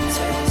wanna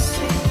taste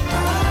it, I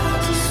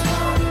just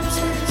wanna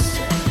taste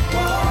it,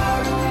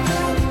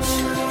 watermelon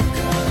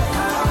sugar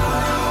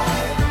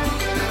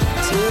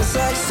high. Tastes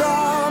like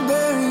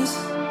strawberries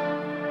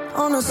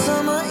on a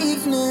summer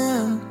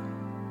evening,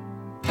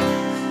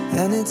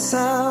 and it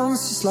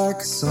sounds just like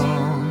a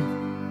song.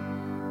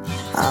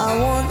 I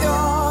want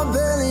your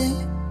belly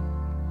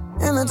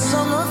and that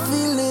summer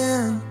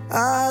feeling.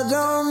 I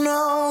don't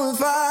know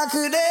if I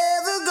could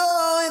ever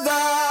go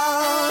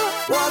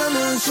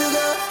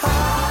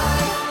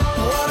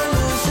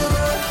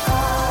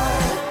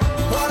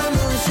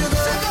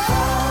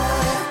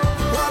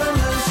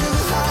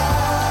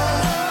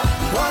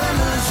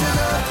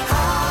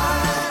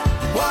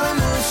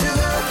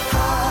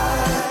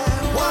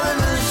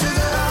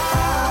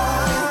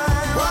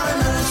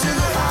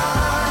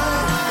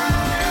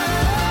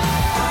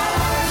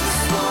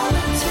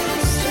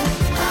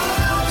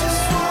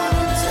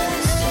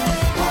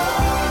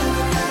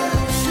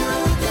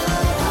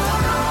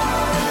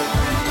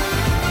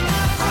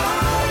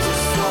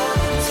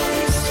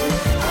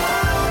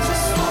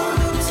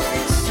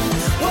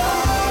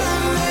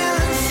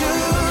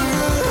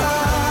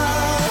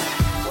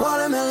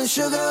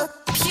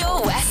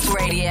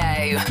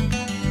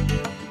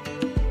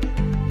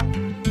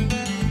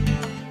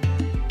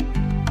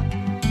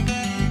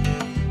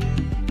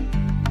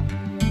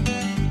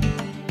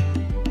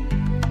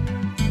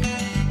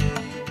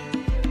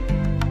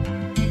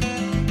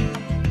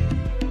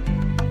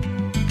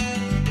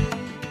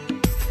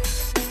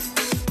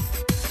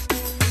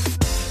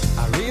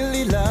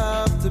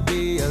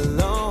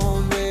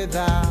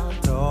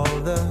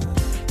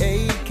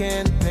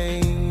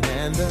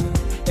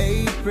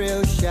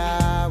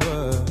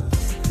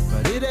showers,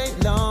 but it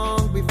ain't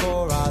long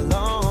before I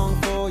long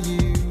for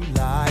you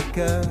like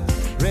a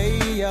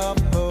ray of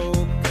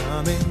hope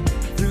coming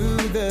through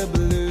the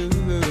blue.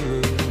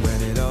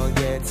 When it all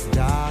gets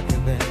dark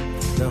and then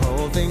the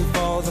whole thing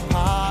falls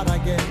apart, I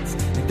guess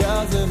it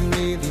doesn't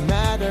really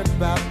matter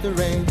about the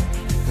rain,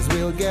 'cause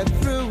we'll get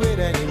through it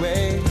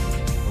anyway.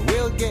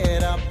 We'll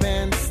get up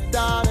and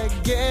start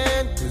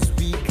again, 'cause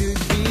we could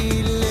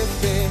be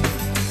lifted,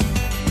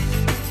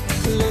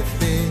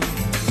 lifted,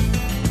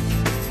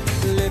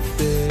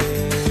 lifted.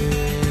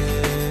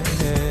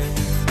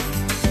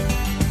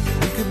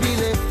 We could be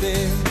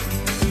lifted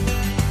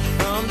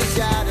from the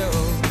shadow.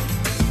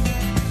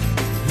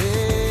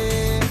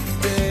 Lifted.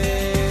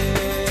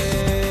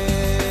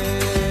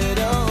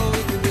 Oh,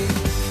 we could be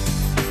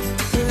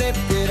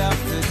lifted up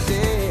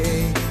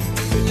today,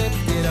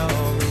 lifted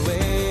all the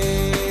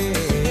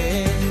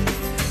way.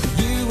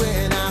 You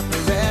and I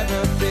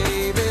forever,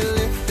 baby,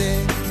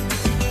 lifted,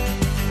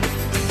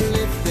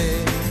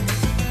 lifted,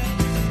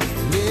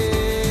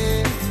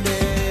 lifted.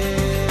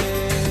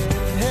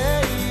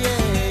 Hey,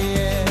 yeah,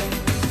 yeah.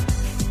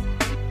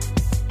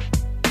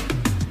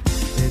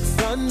 It's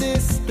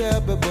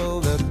undisturbable,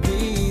 the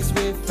peace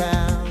we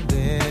found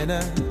in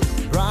a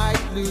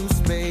bright blue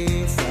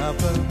space up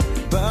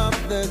above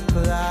the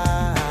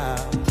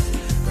clouds,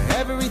 where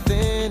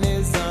everything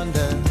is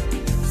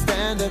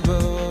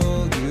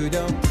understandable. You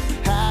don't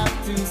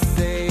have to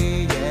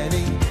say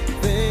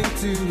anything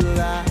too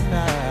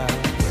loud.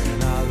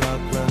 When our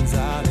luck runs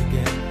out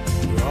again,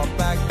 we're all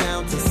back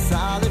down to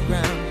solid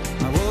ground.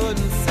 I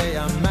wouldn't say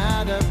I'm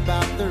mad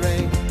about the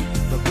rain,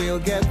 but we'll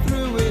get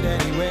through it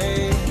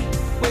anyway.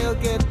 We'll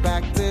get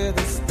back to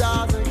the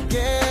stars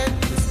again,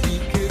 'cause we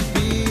could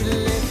be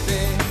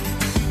lifted,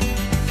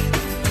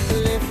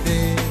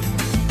 lifted,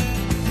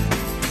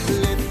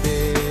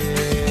 lifted.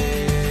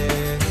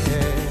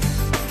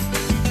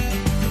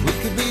 We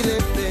could be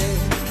lifted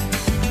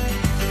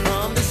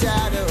from the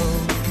shadow,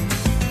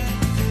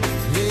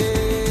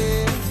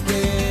 lifted.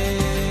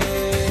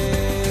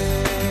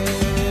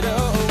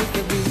 Oh, we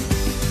could be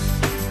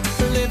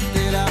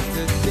lifted up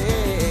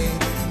today,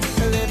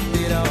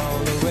 lifted all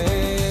the way.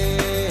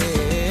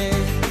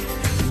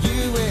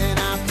 You and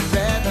I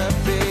forever,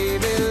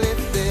 baby,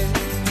 lifted.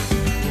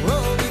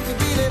 Oh, we could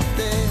be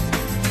lifted,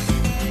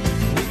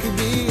 we could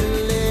be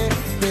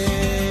lifted.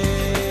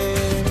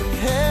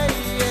 Hey,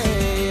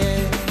 yeah,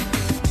 yeah.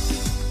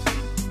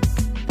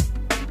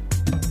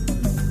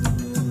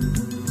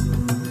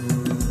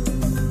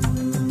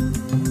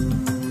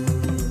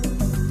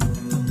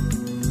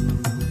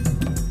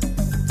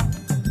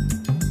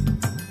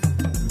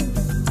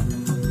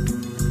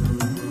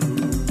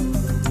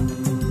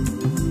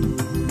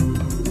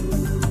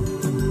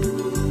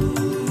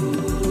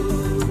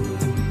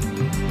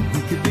 We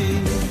could be,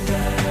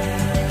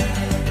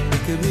 we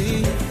could be,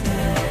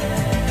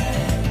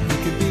 we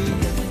could be,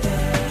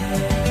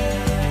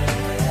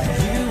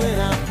 you and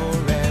I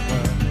forever.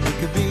 We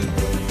could be,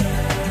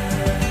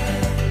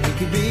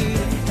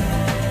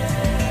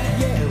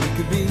 yeah, we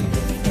could be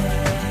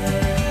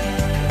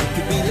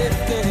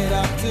lifted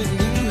up to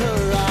new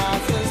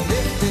horizons,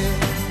 lifted.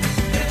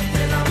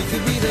 We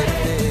could be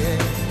lifted,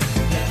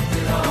 we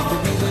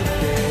could be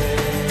lifted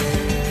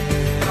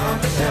from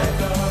the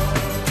shadow.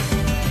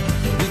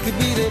 We could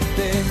be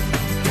lifted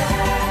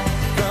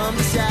from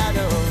the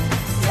shadow.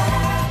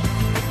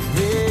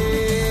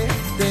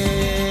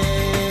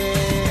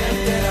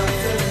 Lifted up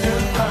to the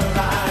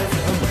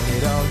horizon. When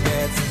it all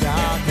gets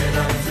dark, it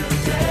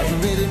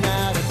doesn't really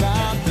matter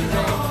about the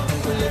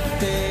rain. We're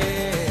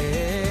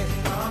lifted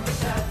from the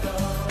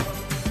shadow.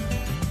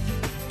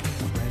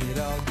 When it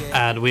all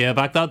gets And we are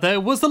back. That there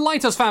was the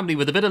Lighthouse Family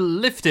with a bit of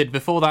Lifted.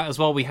 Before that as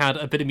well, we had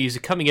a bit of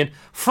music coming in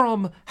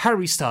from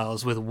Harry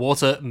Styles with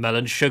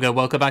Watermelon Sugar.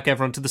 Welcome back,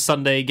 everyone, to the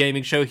Sunday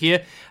Gaming Show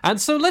here.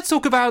 And so let's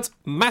talk about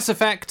Mass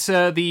Effect,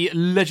 the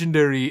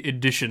Legendary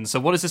Edition. So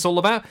what is this all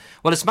about?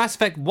 Well, it's Mass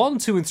Effect 1,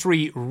 2 and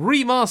 3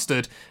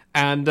 remastered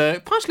and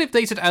partially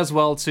updated as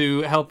well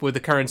to help with the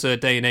current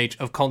day and age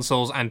of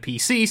consoles and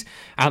PCs.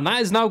 And that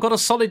has now got a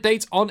solid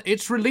date on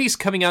its release,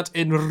 coming out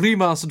in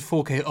remastered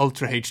 4K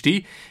Ultra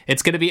HD.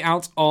 It's going to be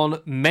out on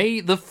May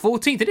the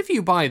 14th. And if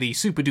you buy the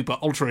Super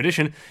Duper Ultra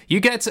Edition,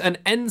 you get an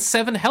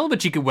N7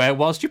 helmet you can wear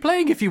whilst you're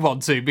playing if you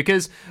want to,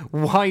 because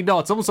why not?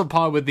 It's almost on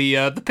par with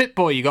the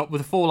Pip-Boy you got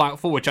with Fallout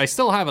 4, which I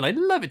still have, and I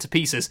love it to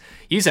pieces.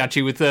 Used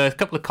actually with a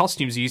couple of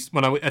costumes used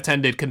when I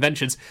attended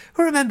conventions.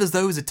 Who remembers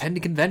those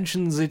attending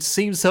conventions? It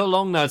seems so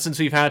long now since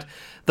we've had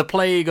the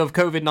plague of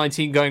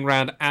COVID-19 going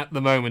around at the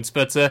moment.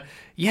 But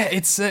yeah,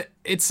 it's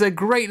a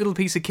great little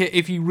piece of kit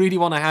if you really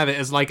want to have it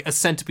as like a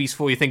centerpiece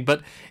for your thing.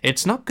 But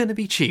it's not going to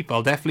be cheap,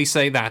 I'll definitely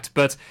say that.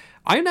 But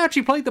I haven't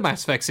actually played the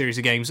Mass Effect series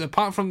of games,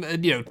 apart from,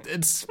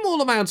 a small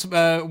amount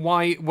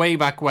way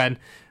back when,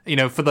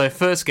 for the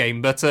first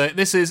game. But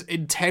this is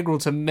integral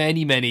to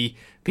many, many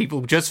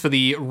people just for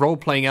the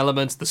role-playing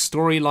elements, the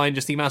storyline,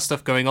 just the amount of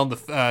stuff going on,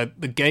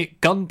 the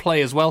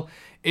gunplay as well.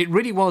 It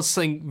really was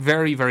something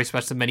very, very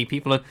special to many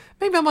people, and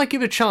maybe I might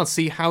give it a chance,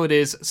 see how it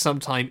is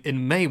sometime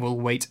in May. We'll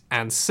wait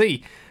and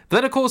see. But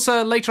then, of course,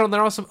 later on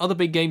there are some other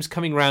big games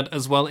coming around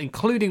as well,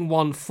 including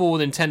one for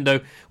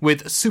Nintendo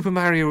with Super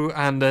Mario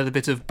and the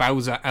bit of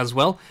Bowser as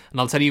well. And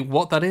I'll tell you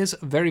what that is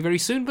very, very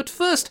soon. But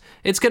first,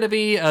 it's going to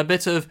be a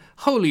bit of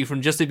Holy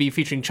from Just to Be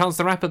featuring Chance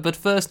the Rapper. But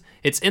first,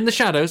 it's In the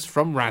Shadows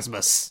from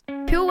Rasmus.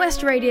 Pure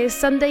West Radio's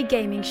Sunday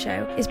Gaming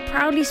Show is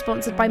proudly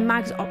sponsored by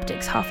Mags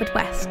Optics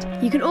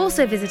Haverfordwest. You can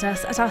also visit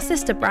us at our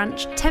sister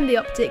branch, Tenby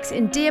Optics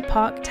in Deer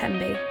Park,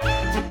 Tenby.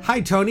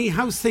 Hi Tony,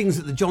 how's things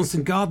at the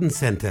Johnston Garden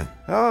Centre?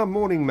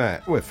 Morning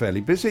Matt. We're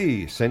fairly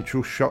busy.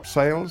 Essential shop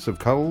sales of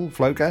coal,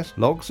 flow gas,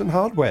 logs and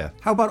hardware.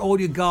 How about all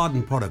your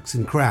garden products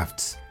and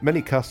crafts?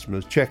 Many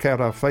customers check out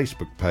our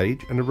Facebook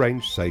page and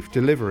arrange safe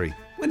delivery.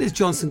 When is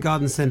Johnston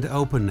Garden Centre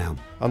open now?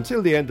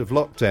 Until the end of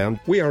lockdown,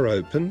 we are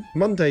open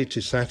Monday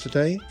to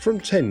Saturday from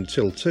 10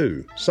 till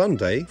 2,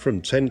 Sunday from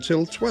 10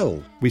 till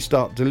 12. We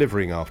start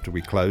delivering after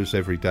we close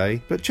every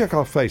day, but check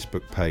our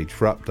Facebook page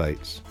for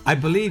updates. I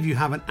believe you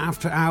have an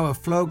after-hour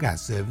flow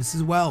gas service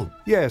as well.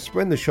 Yes,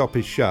 when the shop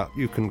is shut,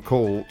 you can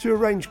call to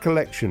arrange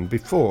collection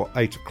before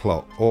 8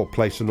 o'clock or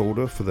place an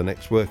order for the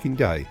next working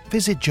day.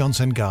 Visit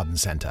Johnston Garden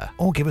Centre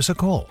or give us a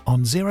call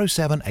on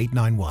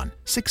 07891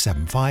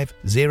 675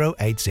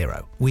 080.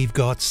 We've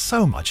got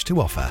so much to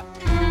offer.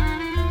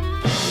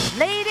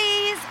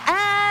 Ladies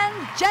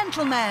and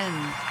gentlemen,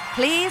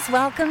 please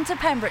welcome to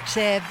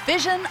Pembrokeshire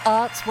Vision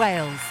Arts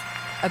Wales,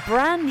 a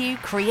brand new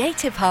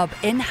creative hub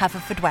in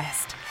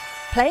Haverfordwest,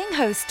 playing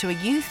host to a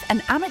youth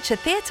and amateur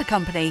theatre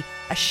company,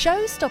 a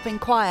show-stopping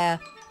choir,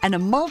 and a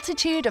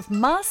multitude of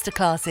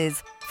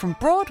masterclasses from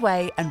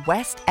Broadway and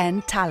West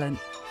End talent,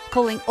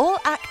 calling all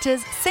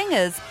actors,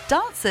 singers,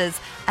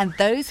 dancers, and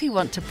those who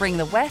want to bring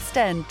the West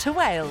End to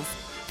Wales.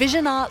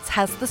 Vision Arts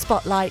has the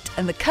spotlight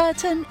and the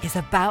curtain is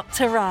about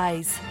to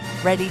rise.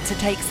 Ready to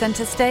take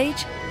centre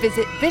stage?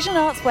 Visit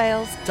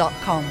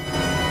visionartswales.com.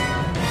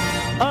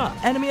 Ah,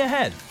 enemy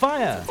ahead.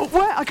 Fire. Oh,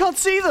 where? I can't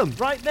see them.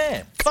 Right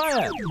there.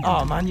 Fire.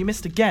 Oh, man, you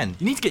missed again.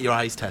 You need to get your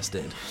eyes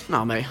tested.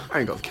 Nah, mate, I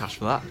ain't got the cash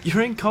for that.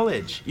 You're in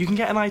college. You can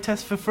get an eye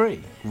test for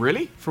free.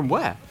 Really? From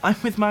where? I'm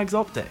with Mags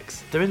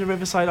Optics. They're in the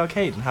Riverside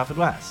Arcade in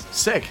Haverfordwest.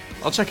 Sick.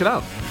 I'll check it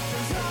out.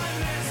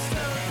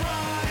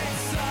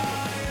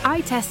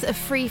 Eye tests are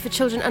free for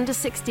children under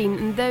 16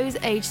 and those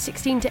aged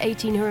 16 to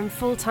 18 who are in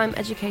full-time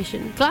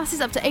education. Glasses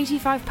up to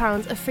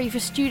 £85 are free for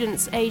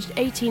students aged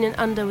 18 and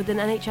under with an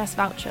NHS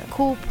voucher.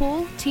 Call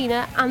Paul,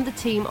 Tina and the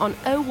team on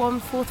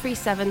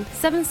 01437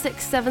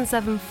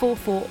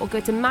 767744 or go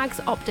to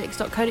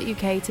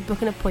magsoptics.co.uk to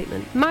book an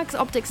appointment. Mags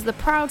Optics are the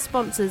proud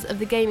sponsors of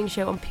the gaming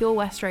show on Pure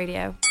West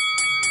Radio.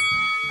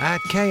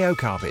 At KO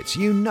Carpets,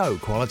 you know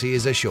quality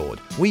is assured.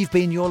 We've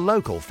been your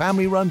local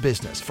family-run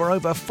business for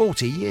over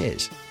 40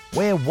 years.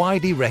 We're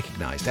widely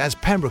recognised as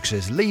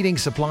Pembrokeshire's leading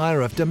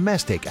supplier of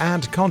domestic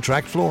and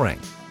contract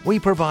flooring. We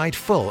provide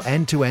full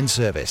end-to-end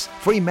service,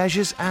 free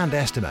measures and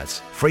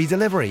estimates, free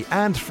delivery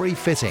and free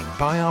fitting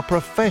by our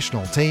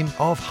professional team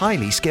of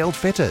highly skilled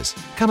fitters.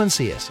 Come and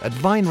see us at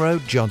Vine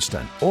Road,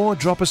 Johnston, or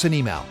drop us an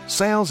email,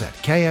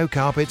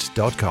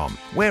 sales@kocarpets.com.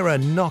 We're a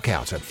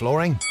knockout at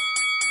flooring.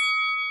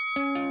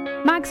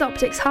 Mags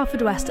Optics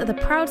Haverfordwest are the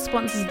proud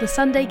sponsors of the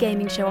Sunday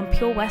Gaming Show on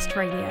Pure West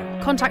Radio.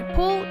 Contact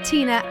Paul,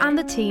 Tina and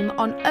the team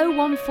on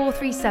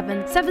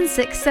 01437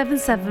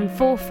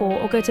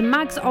 767744 or go to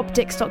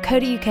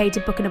magsoptics.co.uk to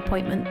book an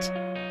appointment.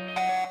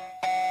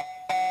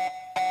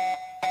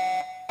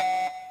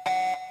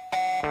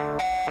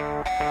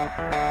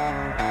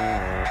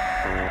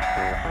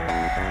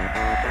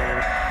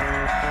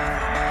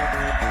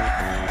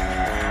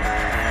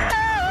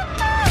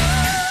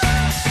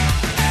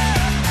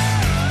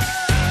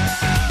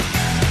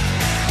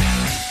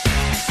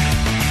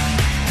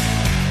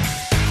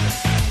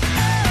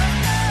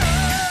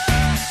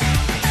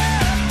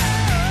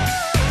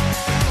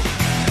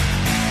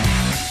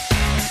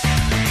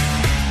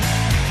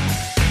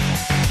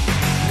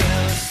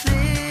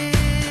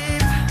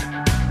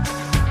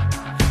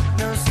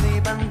 No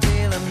sleep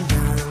until I'm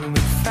done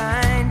with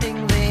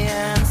finding the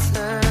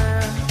answer.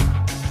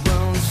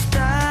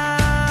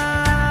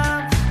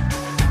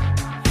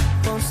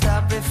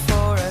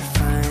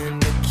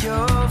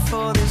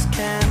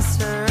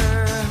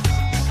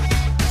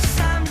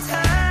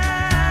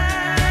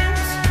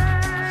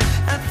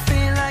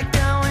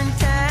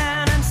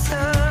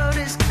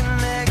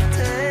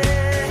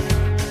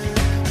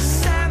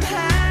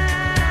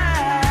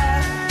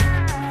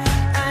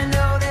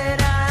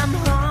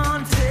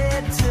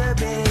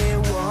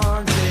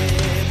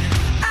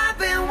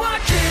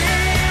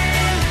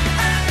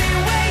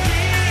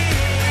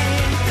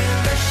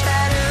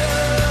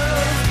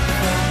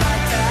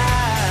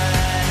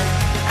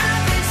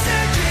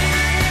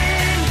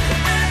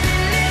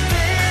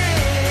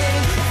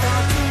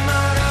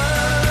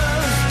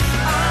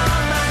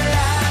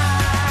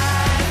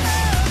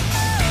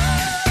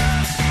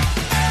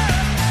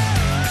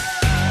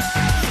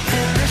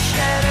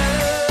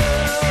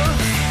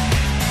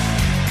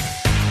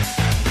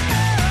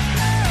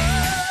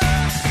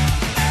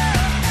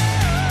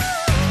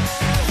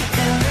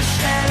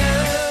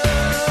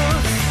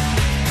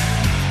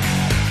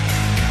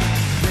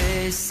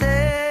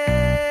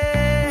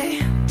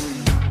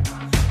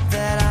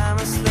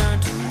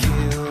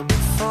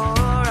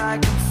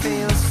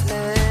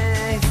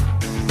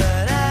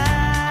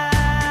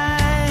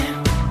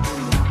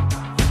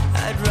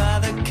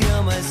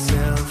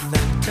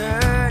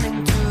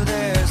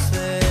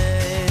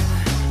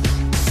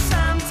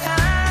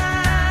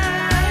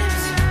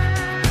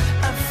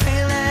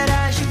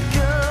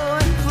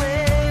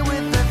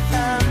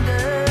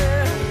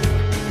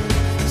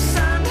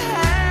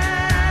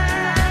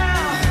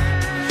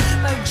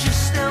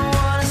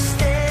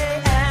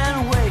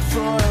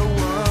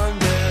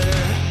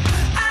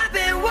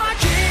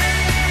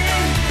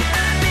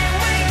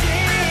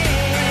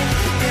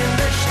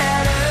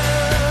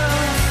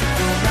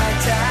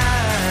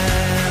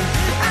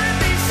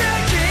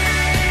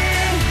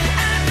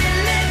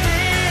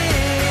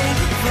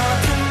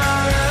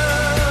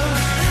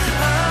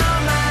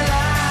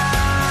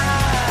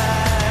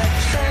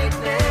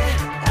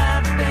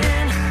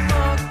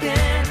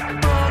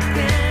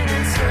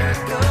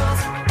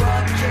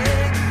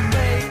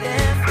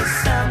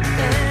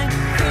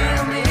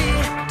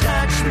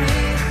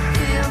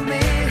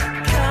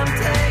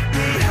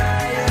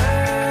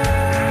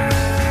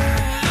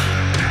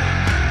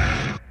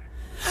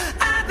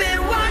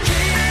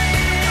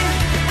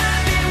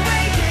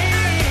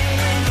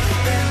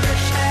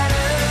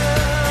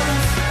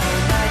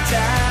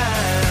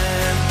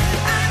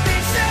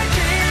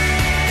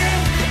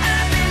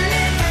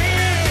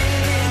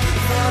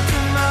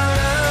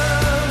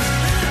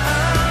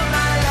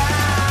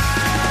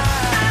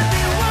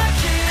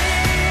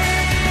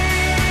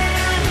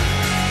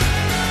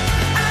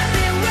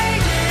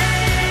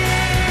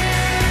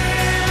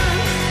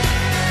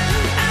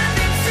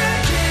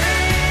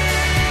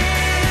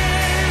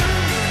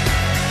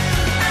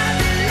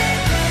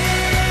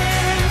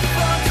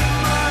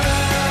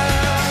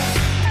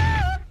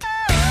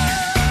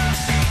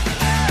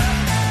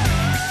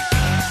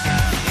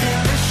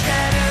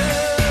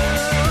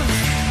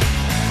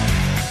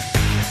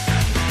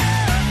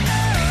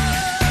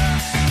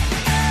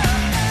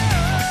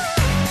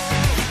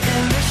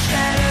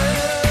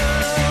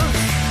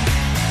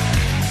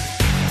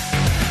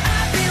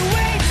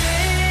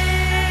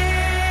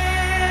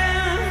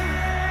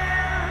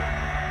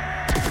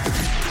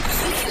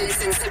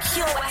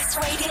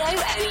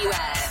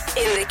 anywhere.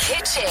 In the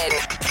kitchen,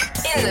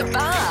 in the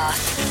bath,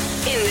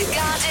 in the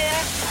garden,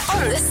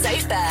 on the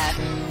sofa,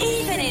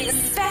 even in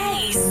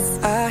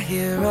space. I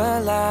hear a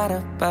lot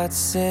about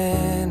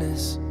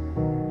sinners.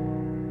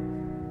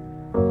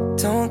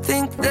 Don't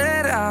think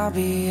that I'll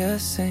be a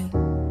saint,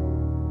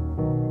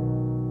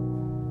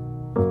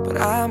 but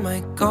I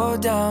might go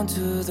down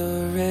to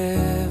the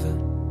river.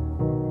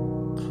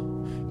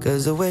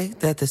 'Cause the way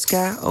that the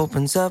sky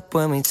opens up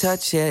when we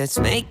touch it, it's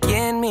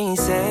making me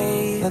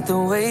say that the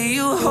way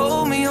you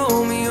hold me,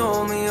 hold me,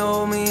 hold me,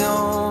 hold me,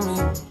 hold me,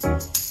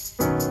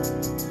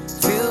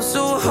 feels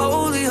so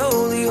holy,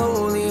 holy,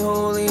 holy,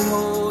 holy,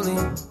 holy.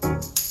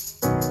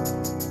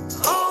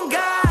 Oh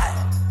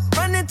God,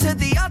 running to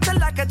the altar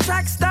like a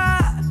track star.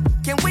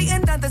 Can't wait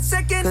another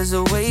second. 'Cause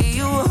the way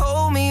you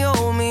hold me,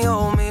 hold me,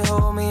 hold me,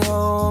 hold me,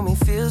 hold me,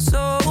 feels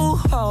so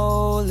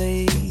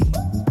holy.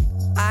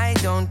 I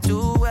don't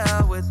do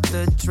well with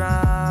the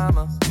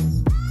drama,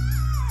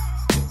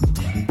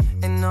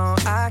 and no,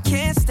 I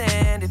can't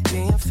stand it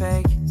being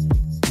fake.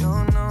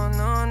 No, no,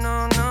 no,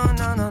 no, no,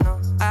 no, no, no.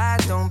 I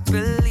don't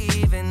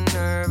believe in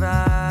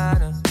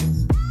Nirvana,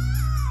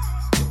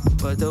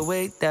 but the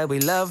way that we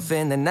love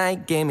in the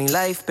night gave me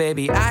life,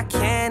 baby. I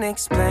can't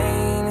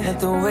explain it.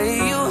 The way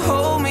you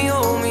hold me,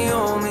 hold me,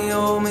 hold me,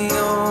 hold me,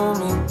 hold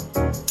me,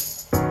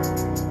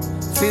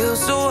 feels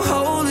so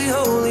holy,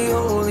 holy,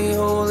 holy,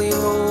 holy,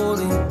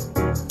 holy.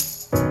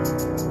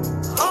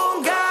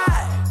 Oh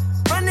God,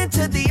 running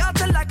to the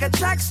altar like a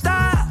track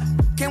star.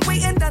 Can't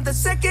wait another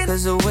second.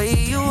 'Cause the way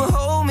you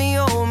hold me,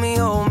 hold me,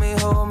 hold me,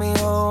 hold me,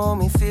 hold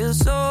me, feels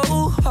so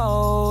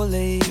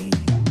holy.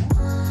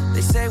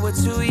 They say we're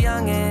too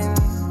young and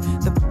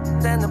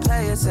then the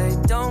players say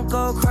don't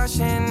go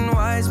crushing.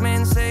 Wise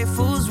men say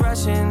fools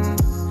rushing,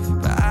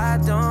 but I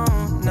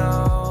don't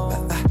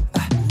know.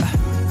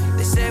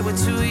 They say we're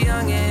too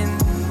young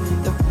and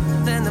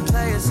then the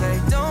players say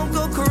don't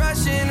go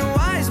crushing.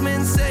 Wise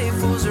men say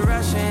fools are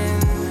rushing,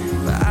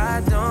 but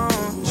I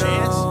don't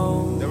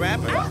know. The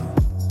rapper.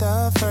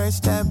 The first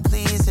step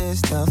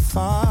pleases the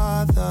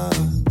Father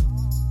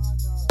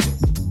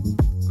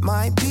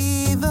might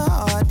be the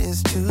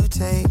hardest to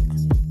take,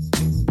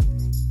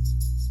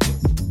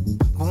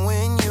 but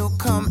when you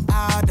come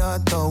out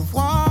of the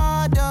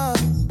water,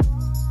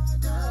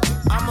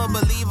 I'm a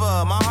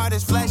believer, my heart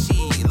is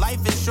fleshy.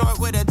 Life is short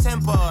with a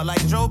temper,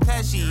 like Joe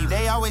Pesci.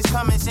 They always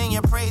come and sing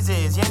your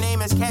praises, your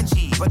name is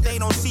catchy, but they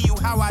don't see you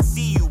how I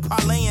see you.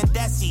 Parlay and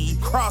Desi,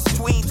 cross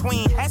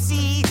tween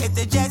Hesse. Hit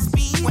the jet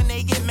speed, when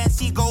they get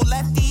messy, go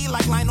lefty,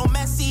 like Lionel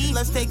Messi.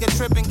 Let's take a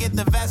trip and get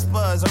the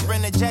Vespas, or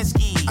rent a jet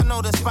ski. I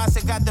know the spots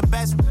that got the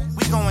best,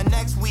 we going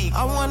next week.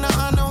 I wanna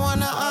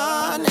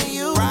honor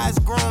you. Rise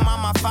groom,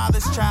 I'm my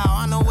father's child.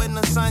 I know when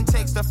the son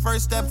takes the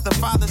first step, the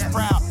father's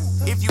proud.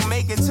 If you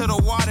make it to the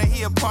water,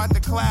 he'll part the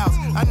clouds.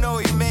 I know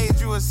he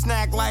made you a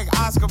snack like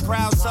Oscar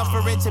Proud.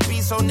 Suffer it to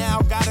be, so now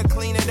gotta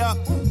clean it up.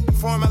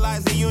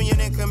 Formalize the union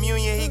and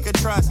communion he could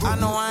trust. I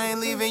know I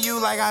ain't leaving you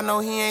like I know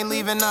he ain't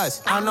leaving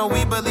us. I know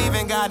we believe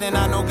in God and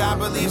I know God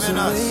believes in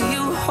us. The way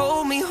you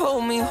hold me,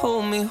 hold me,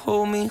 hold me,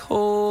 hold me,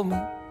 hold me,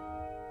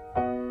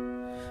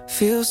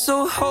 feel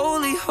so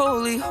holy,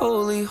 holy,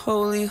 holy,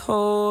 holy,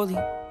 holy.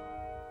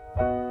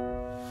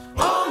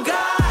 Oh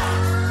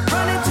God,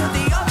 running to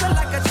the altar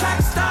like a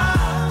track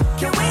star.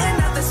 Can't wait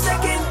another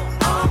second.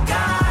 Oh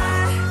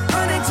God,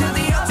 running to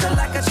the altar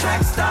like a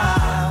track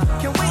star.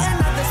 Can't wait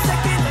another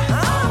second.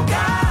 Oh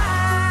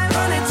God,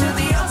 running to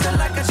the altar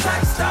like a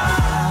track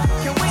star.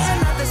 Can't wait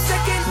another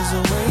second. 'Cause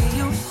the way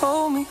you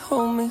hold me,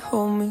 hold me,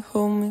 hold me,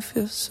 hold me,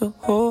 feel so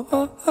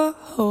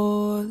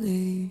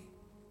holy.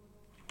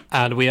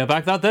 And we are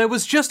back. That there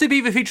was Justin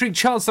Bieber featuring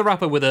Chance the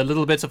Rapper with a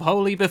little bit of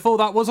Holy. Before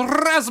that was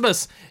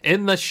Rasmus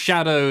in the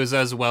Shadows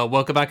as well.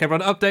 Welcome back,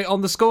 everyone. Update on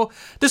the score.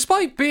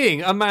 Despite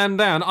being a man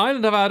down,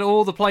 Ireland have had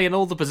all the play and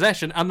all the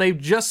possession, and they've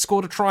just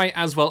scored a try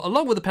as well,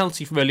 along with a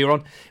penalty from earlier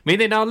on. Meaning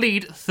they now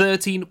lead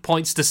 13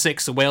 points to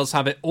 6. So Wales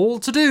have it all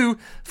to do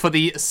for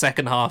the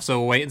second half. So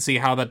we'll wait and see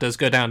how that does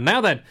go down. Now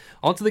then,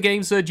 on to the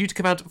games due to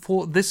come out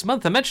for this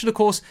month. I mentioned, of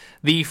course,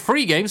 the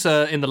free games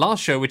in the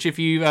last show, which if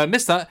you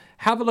missed that,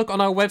 have a look on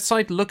our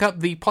website, look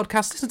up the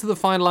podcast, listen to the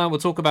final hour. We'll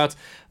talk about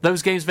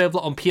those games available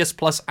on PS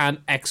Plus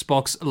and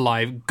Xbox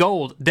Live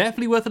Gold.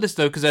 Definitely worth a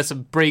listen, though, because there's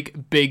some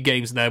big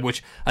games in there,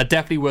 which are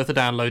definitely worth a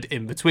download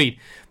in between.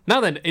 Now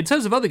then, in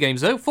terms of other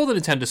games, though, for the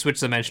Nintendo Switch,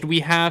 as I mentioned,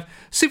 we have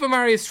Super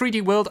Mario 3D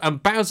World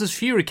and Bowser's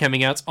Fury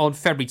coming out on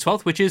February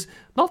 12th, which is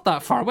not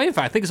that far away. In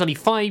fact, I think it's only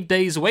 5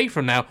 days away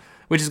from now,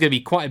 which is going to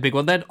be quite a big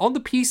one. Then on the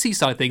PC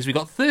side of things, we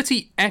got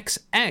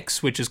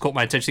 30XX, which has caught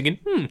my attention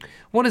thinking,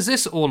 what is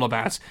this all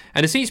about?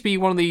 And it seems to be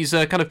one of these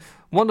kind of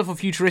wonderful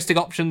futuristic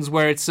options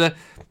where it's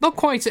not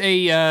quite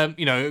a,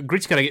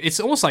 gritty kind of, it's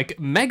almost like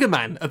Mega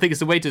Man, I think is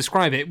the way to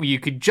describe it, where you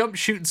could jump,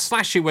 shoot, and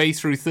slash your way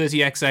through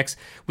 30XX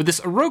with this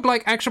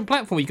roguelike action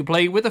platform you can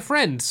play with a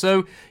friend.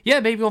 So, yeah,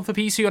 maybe one for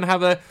PC, you want to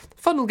have a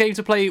fun little game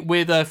to play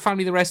with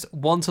family the rest,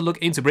 one to look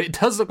into. But it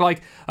does look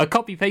like a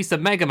copy-paste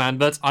of Mega Man,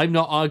 but I'm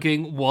not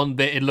arguing one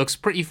bit. It looks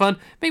pretty fun.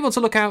 Maybe want to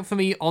look out for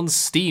me on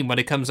Steam when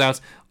it comes out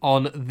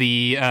on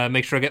the,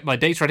 make sure I get my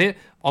dates right here,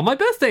 on my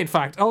birthday, in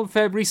fact, on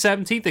February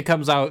 17th it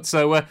comes out,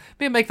 so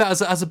maybe make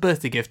that as a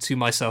birthday gift to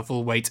myself.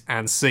 We'll wait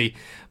and see.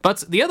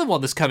 But the other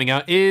one that's coming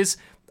out is,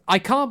 I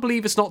can't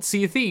believe it's not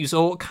Sea of Thieves,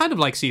 or kind of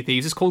like Sea of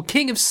Thieves. It's called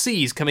King of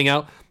Seas, coming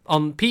out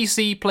on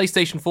PC,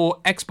 PlayStation 4,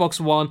 Xbox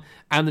One,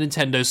 and the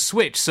Nintendo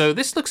Switch. So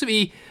this looks to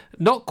be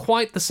not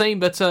quite the same,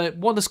 but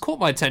one that's caught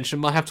my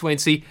attention. I'll have to wait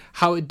and see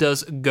how it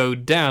does go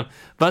down.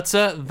 But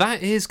that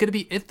is going to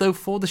be it, though,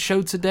 for the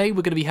show today.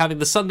 We're going to be having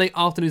the Sunday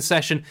afternoon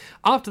session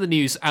after the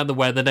news and the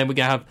weather. Then we're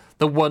going to have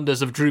the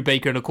wonders of Drew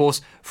Baker, and of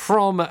course,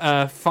 from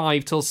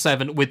 5 till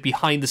 7 with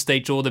Behind the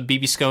Stage Door, the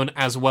BB Scone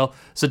as well.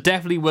 So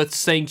definitely worth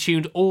staying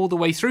tuned all the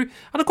way through.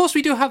 And of course,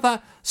 we do have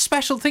that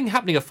special thing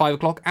happening at 5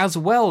 o'clock as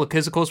well,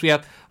 because of course we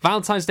have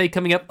Valentine's Day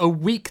coming up a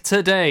week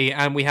today,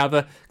 and we have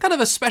a kind of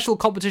a special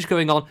competition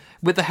going on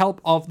with the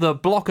help of the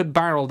Block and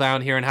Barrel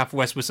down here in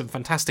Haverfordwest with some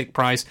fantastic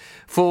prize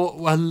for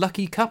a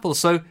lucky couple.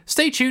 So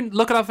stay tuned,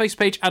 look at our Facebook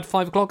page at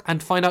 5 o'clock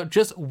and find out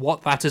just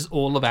what that is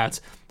all about.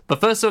 But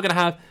first we're going to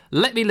have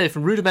Let Me Live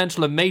from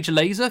Rudimental and Major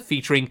Lazer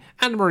featuring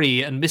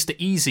Anne-Marie and Mr.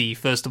 Easy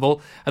first of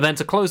all, and then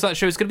to close that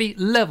show is going to be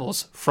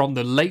Levels from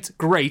the late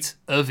great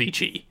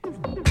Avicii.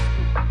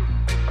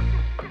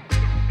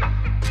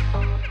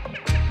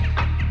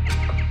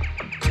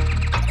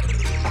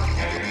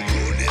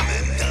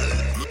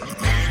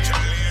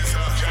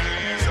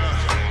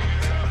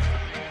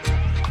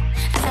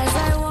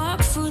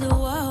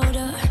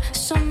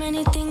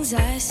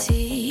 I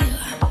see,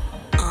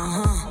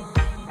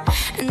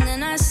 and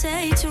then I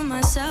say to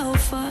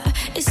myself,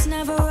 it's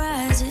never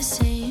as it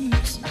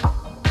seems,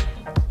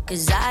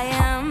 'cause I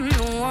am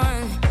the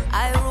one,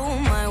 I rule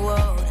my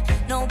world,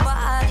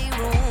 nobody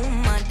rule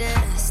my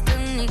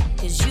destiny,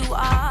 'cause you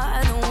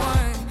are the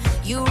one,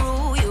 you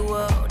rule your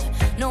world,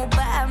 no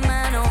bad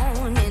man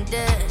on your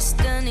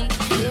destiny.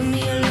 Leave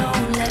me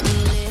alone, let me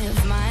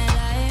live my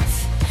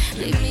life,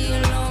 leave me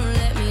alone,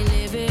 let me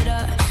live it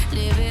up,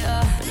 live it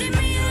up, leave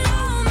me alone.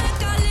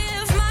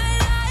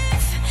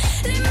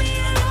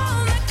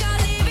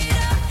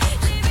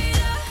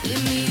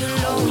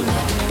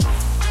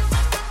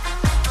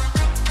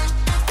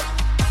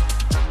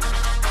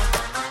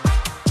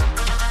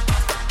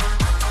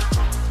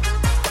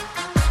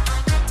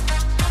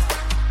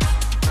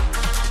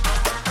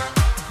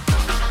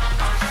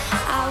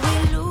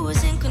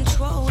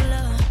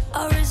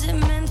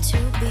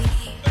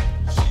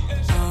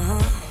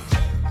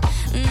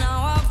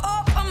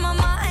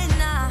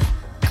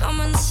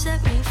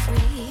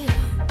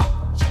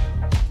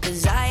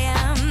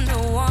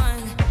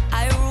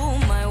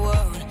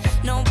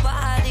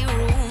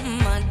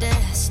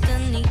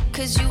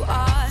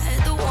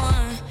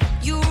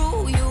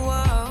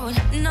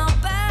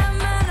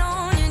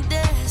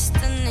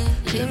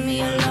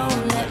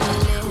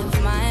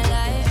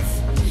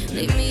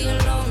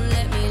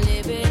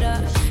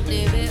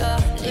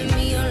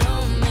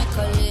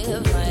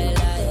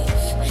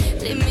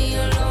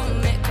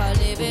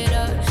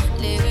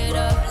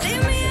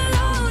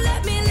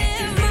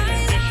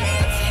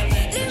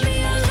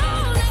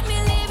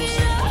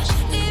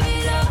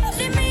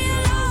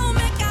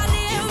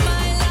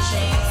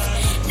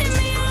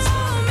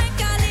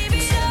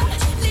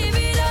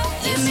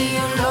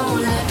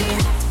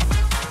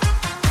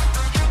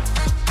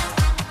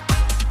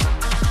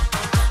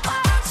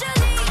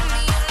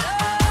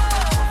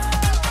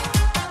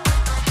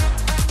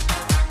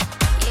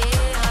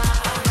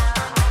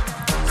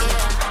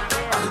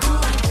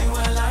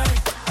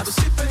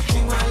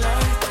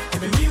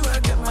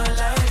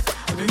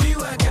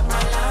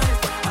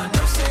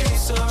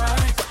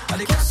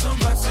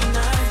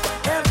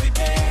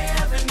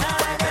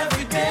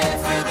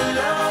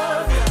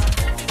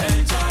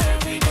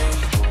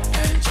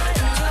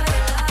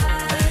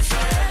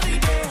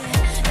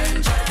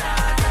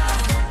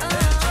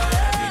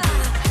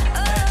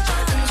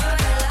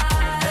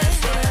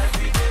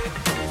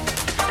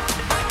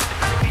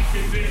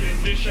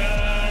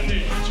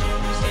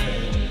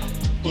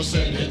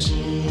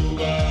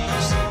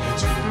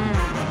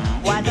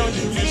 Why don't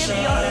you live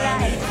your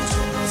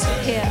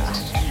life here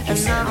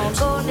and now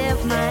go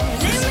live mine?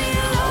 Leave me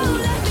alone,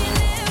 let me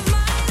live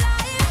my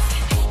life.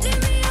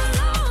 Leave me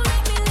alone,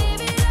 let me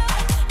live it up,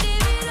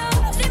 live it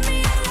up. Leave me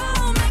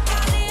alone, make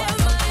I live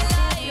my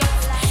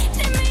life.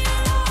 Leave me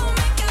alone,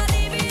 make I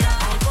live it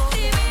up,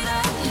 live it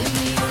up. Leave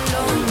me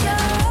alone,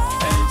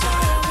 enjoy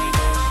every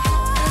day,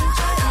 enjoy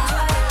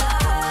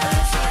life,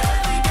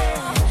 every day,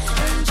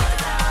 enjoy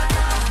life,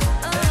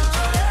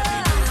 enjoy every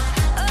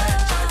day,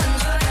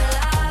 enjoy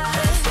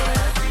life,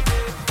 every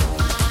day.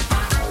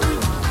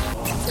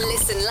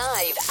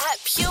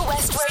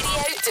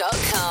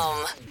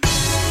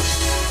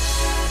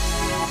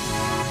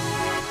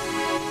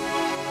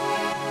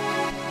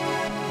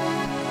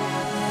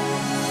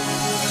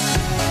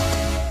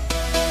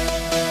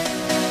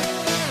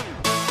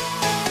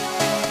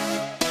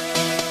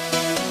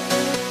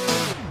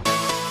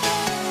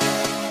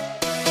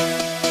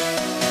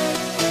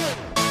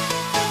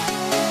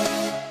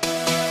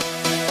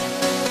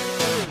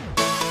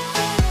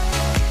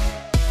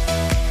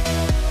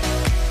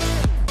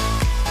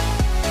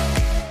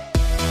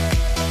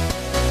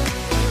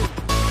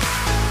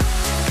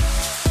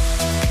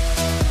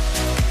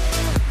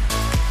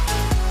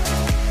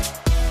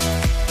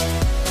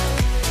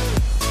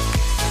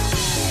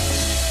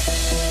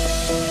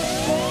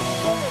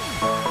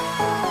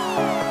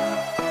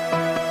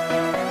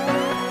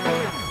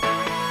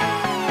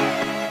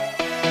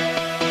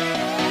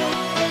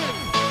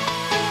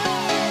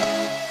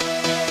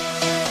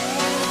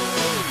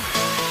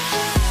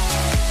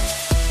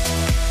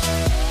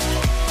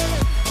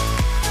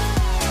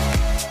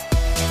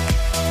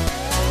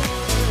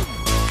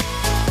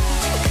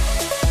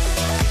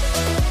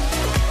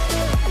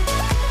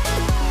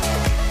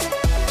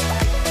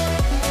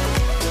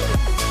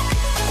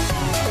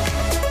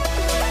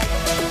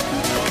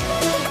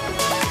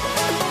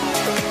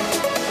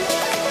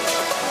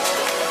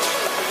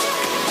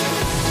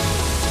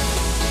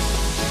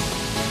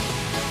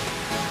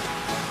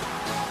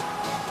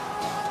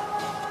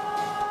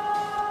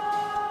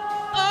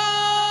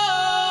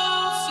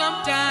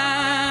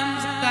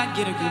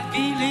 get a good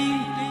feeling.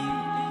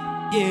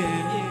 Yeah.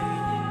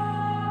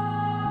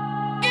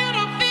 Get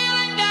a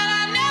feeling that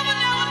I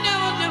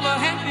never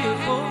had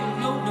before.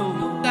 No.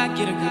 I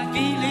get a good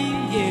feeling.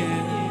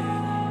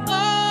 Yeah.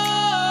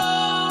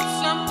 Oh,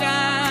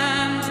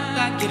 sometimes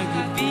I get a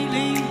good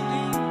feeling.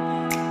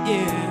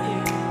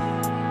 Yeah.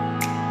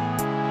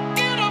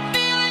 Get a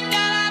feeling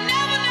that I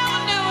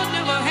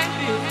never had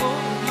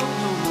before. No.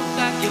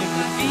 I get a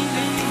good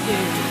feeling.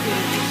 Yeah.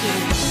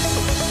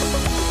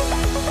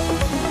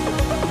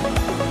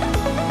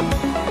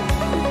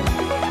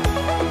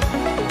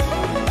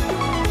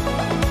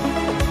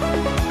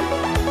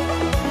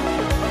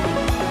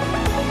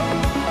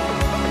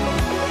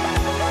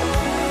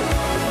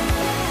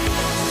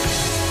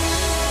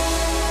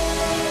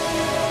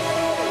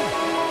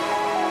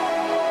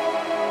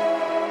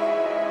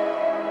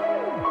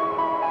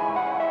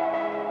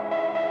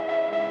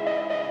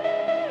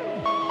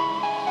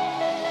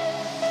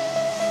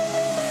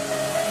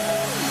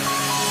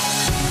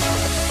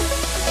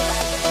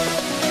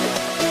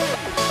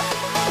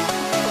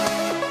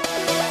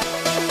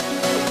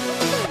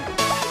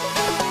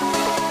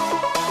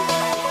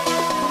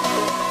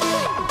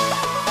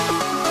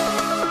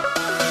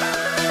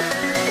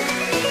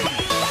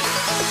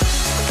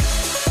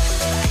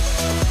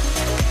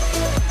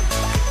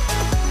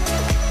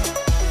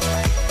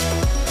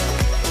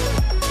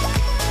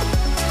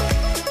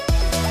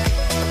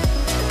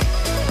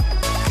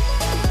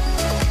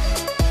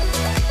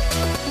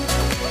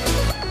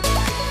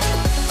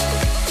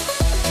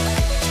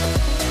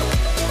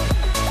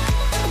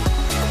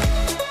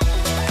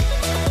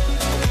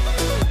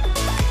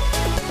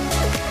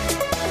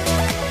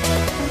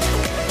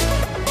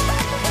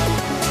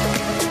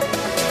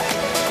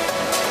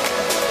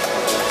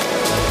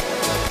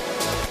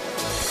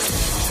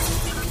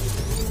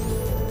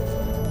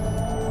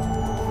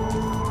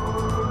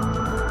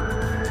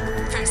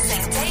 From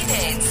St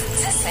David's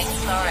to St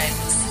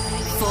Florence.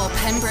 For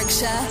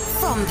Pembrokeshire,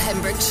 from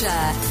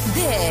Pembrokeshire,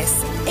 this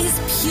is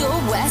Pure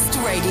West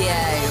Radio.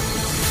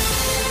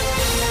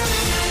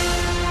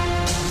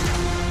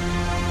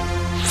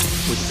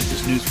 With the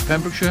latest news for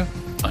Pembrokeshire,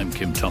 I'm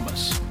Kim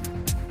Thomas.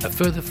 A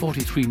further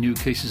 43 new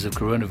cases of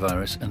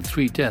coronavirus and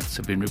 3 deaths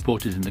have been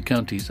reported in the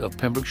counties of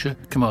Pembrokeshire,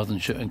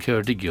 Carmarthenshire and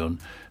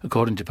Ceredigion,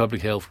 according to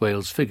Public Health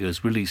Wales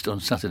figures released on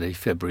Saturday,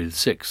 February the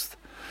 6th.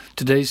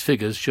 Today's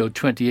figures showed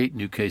 28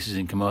 new cases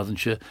in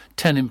Carmarthenshire,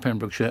 10 in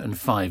Pembrokeshire and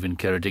 5 in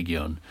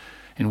Ceredigion.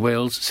 In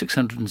Wales,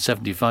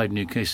 675 new cases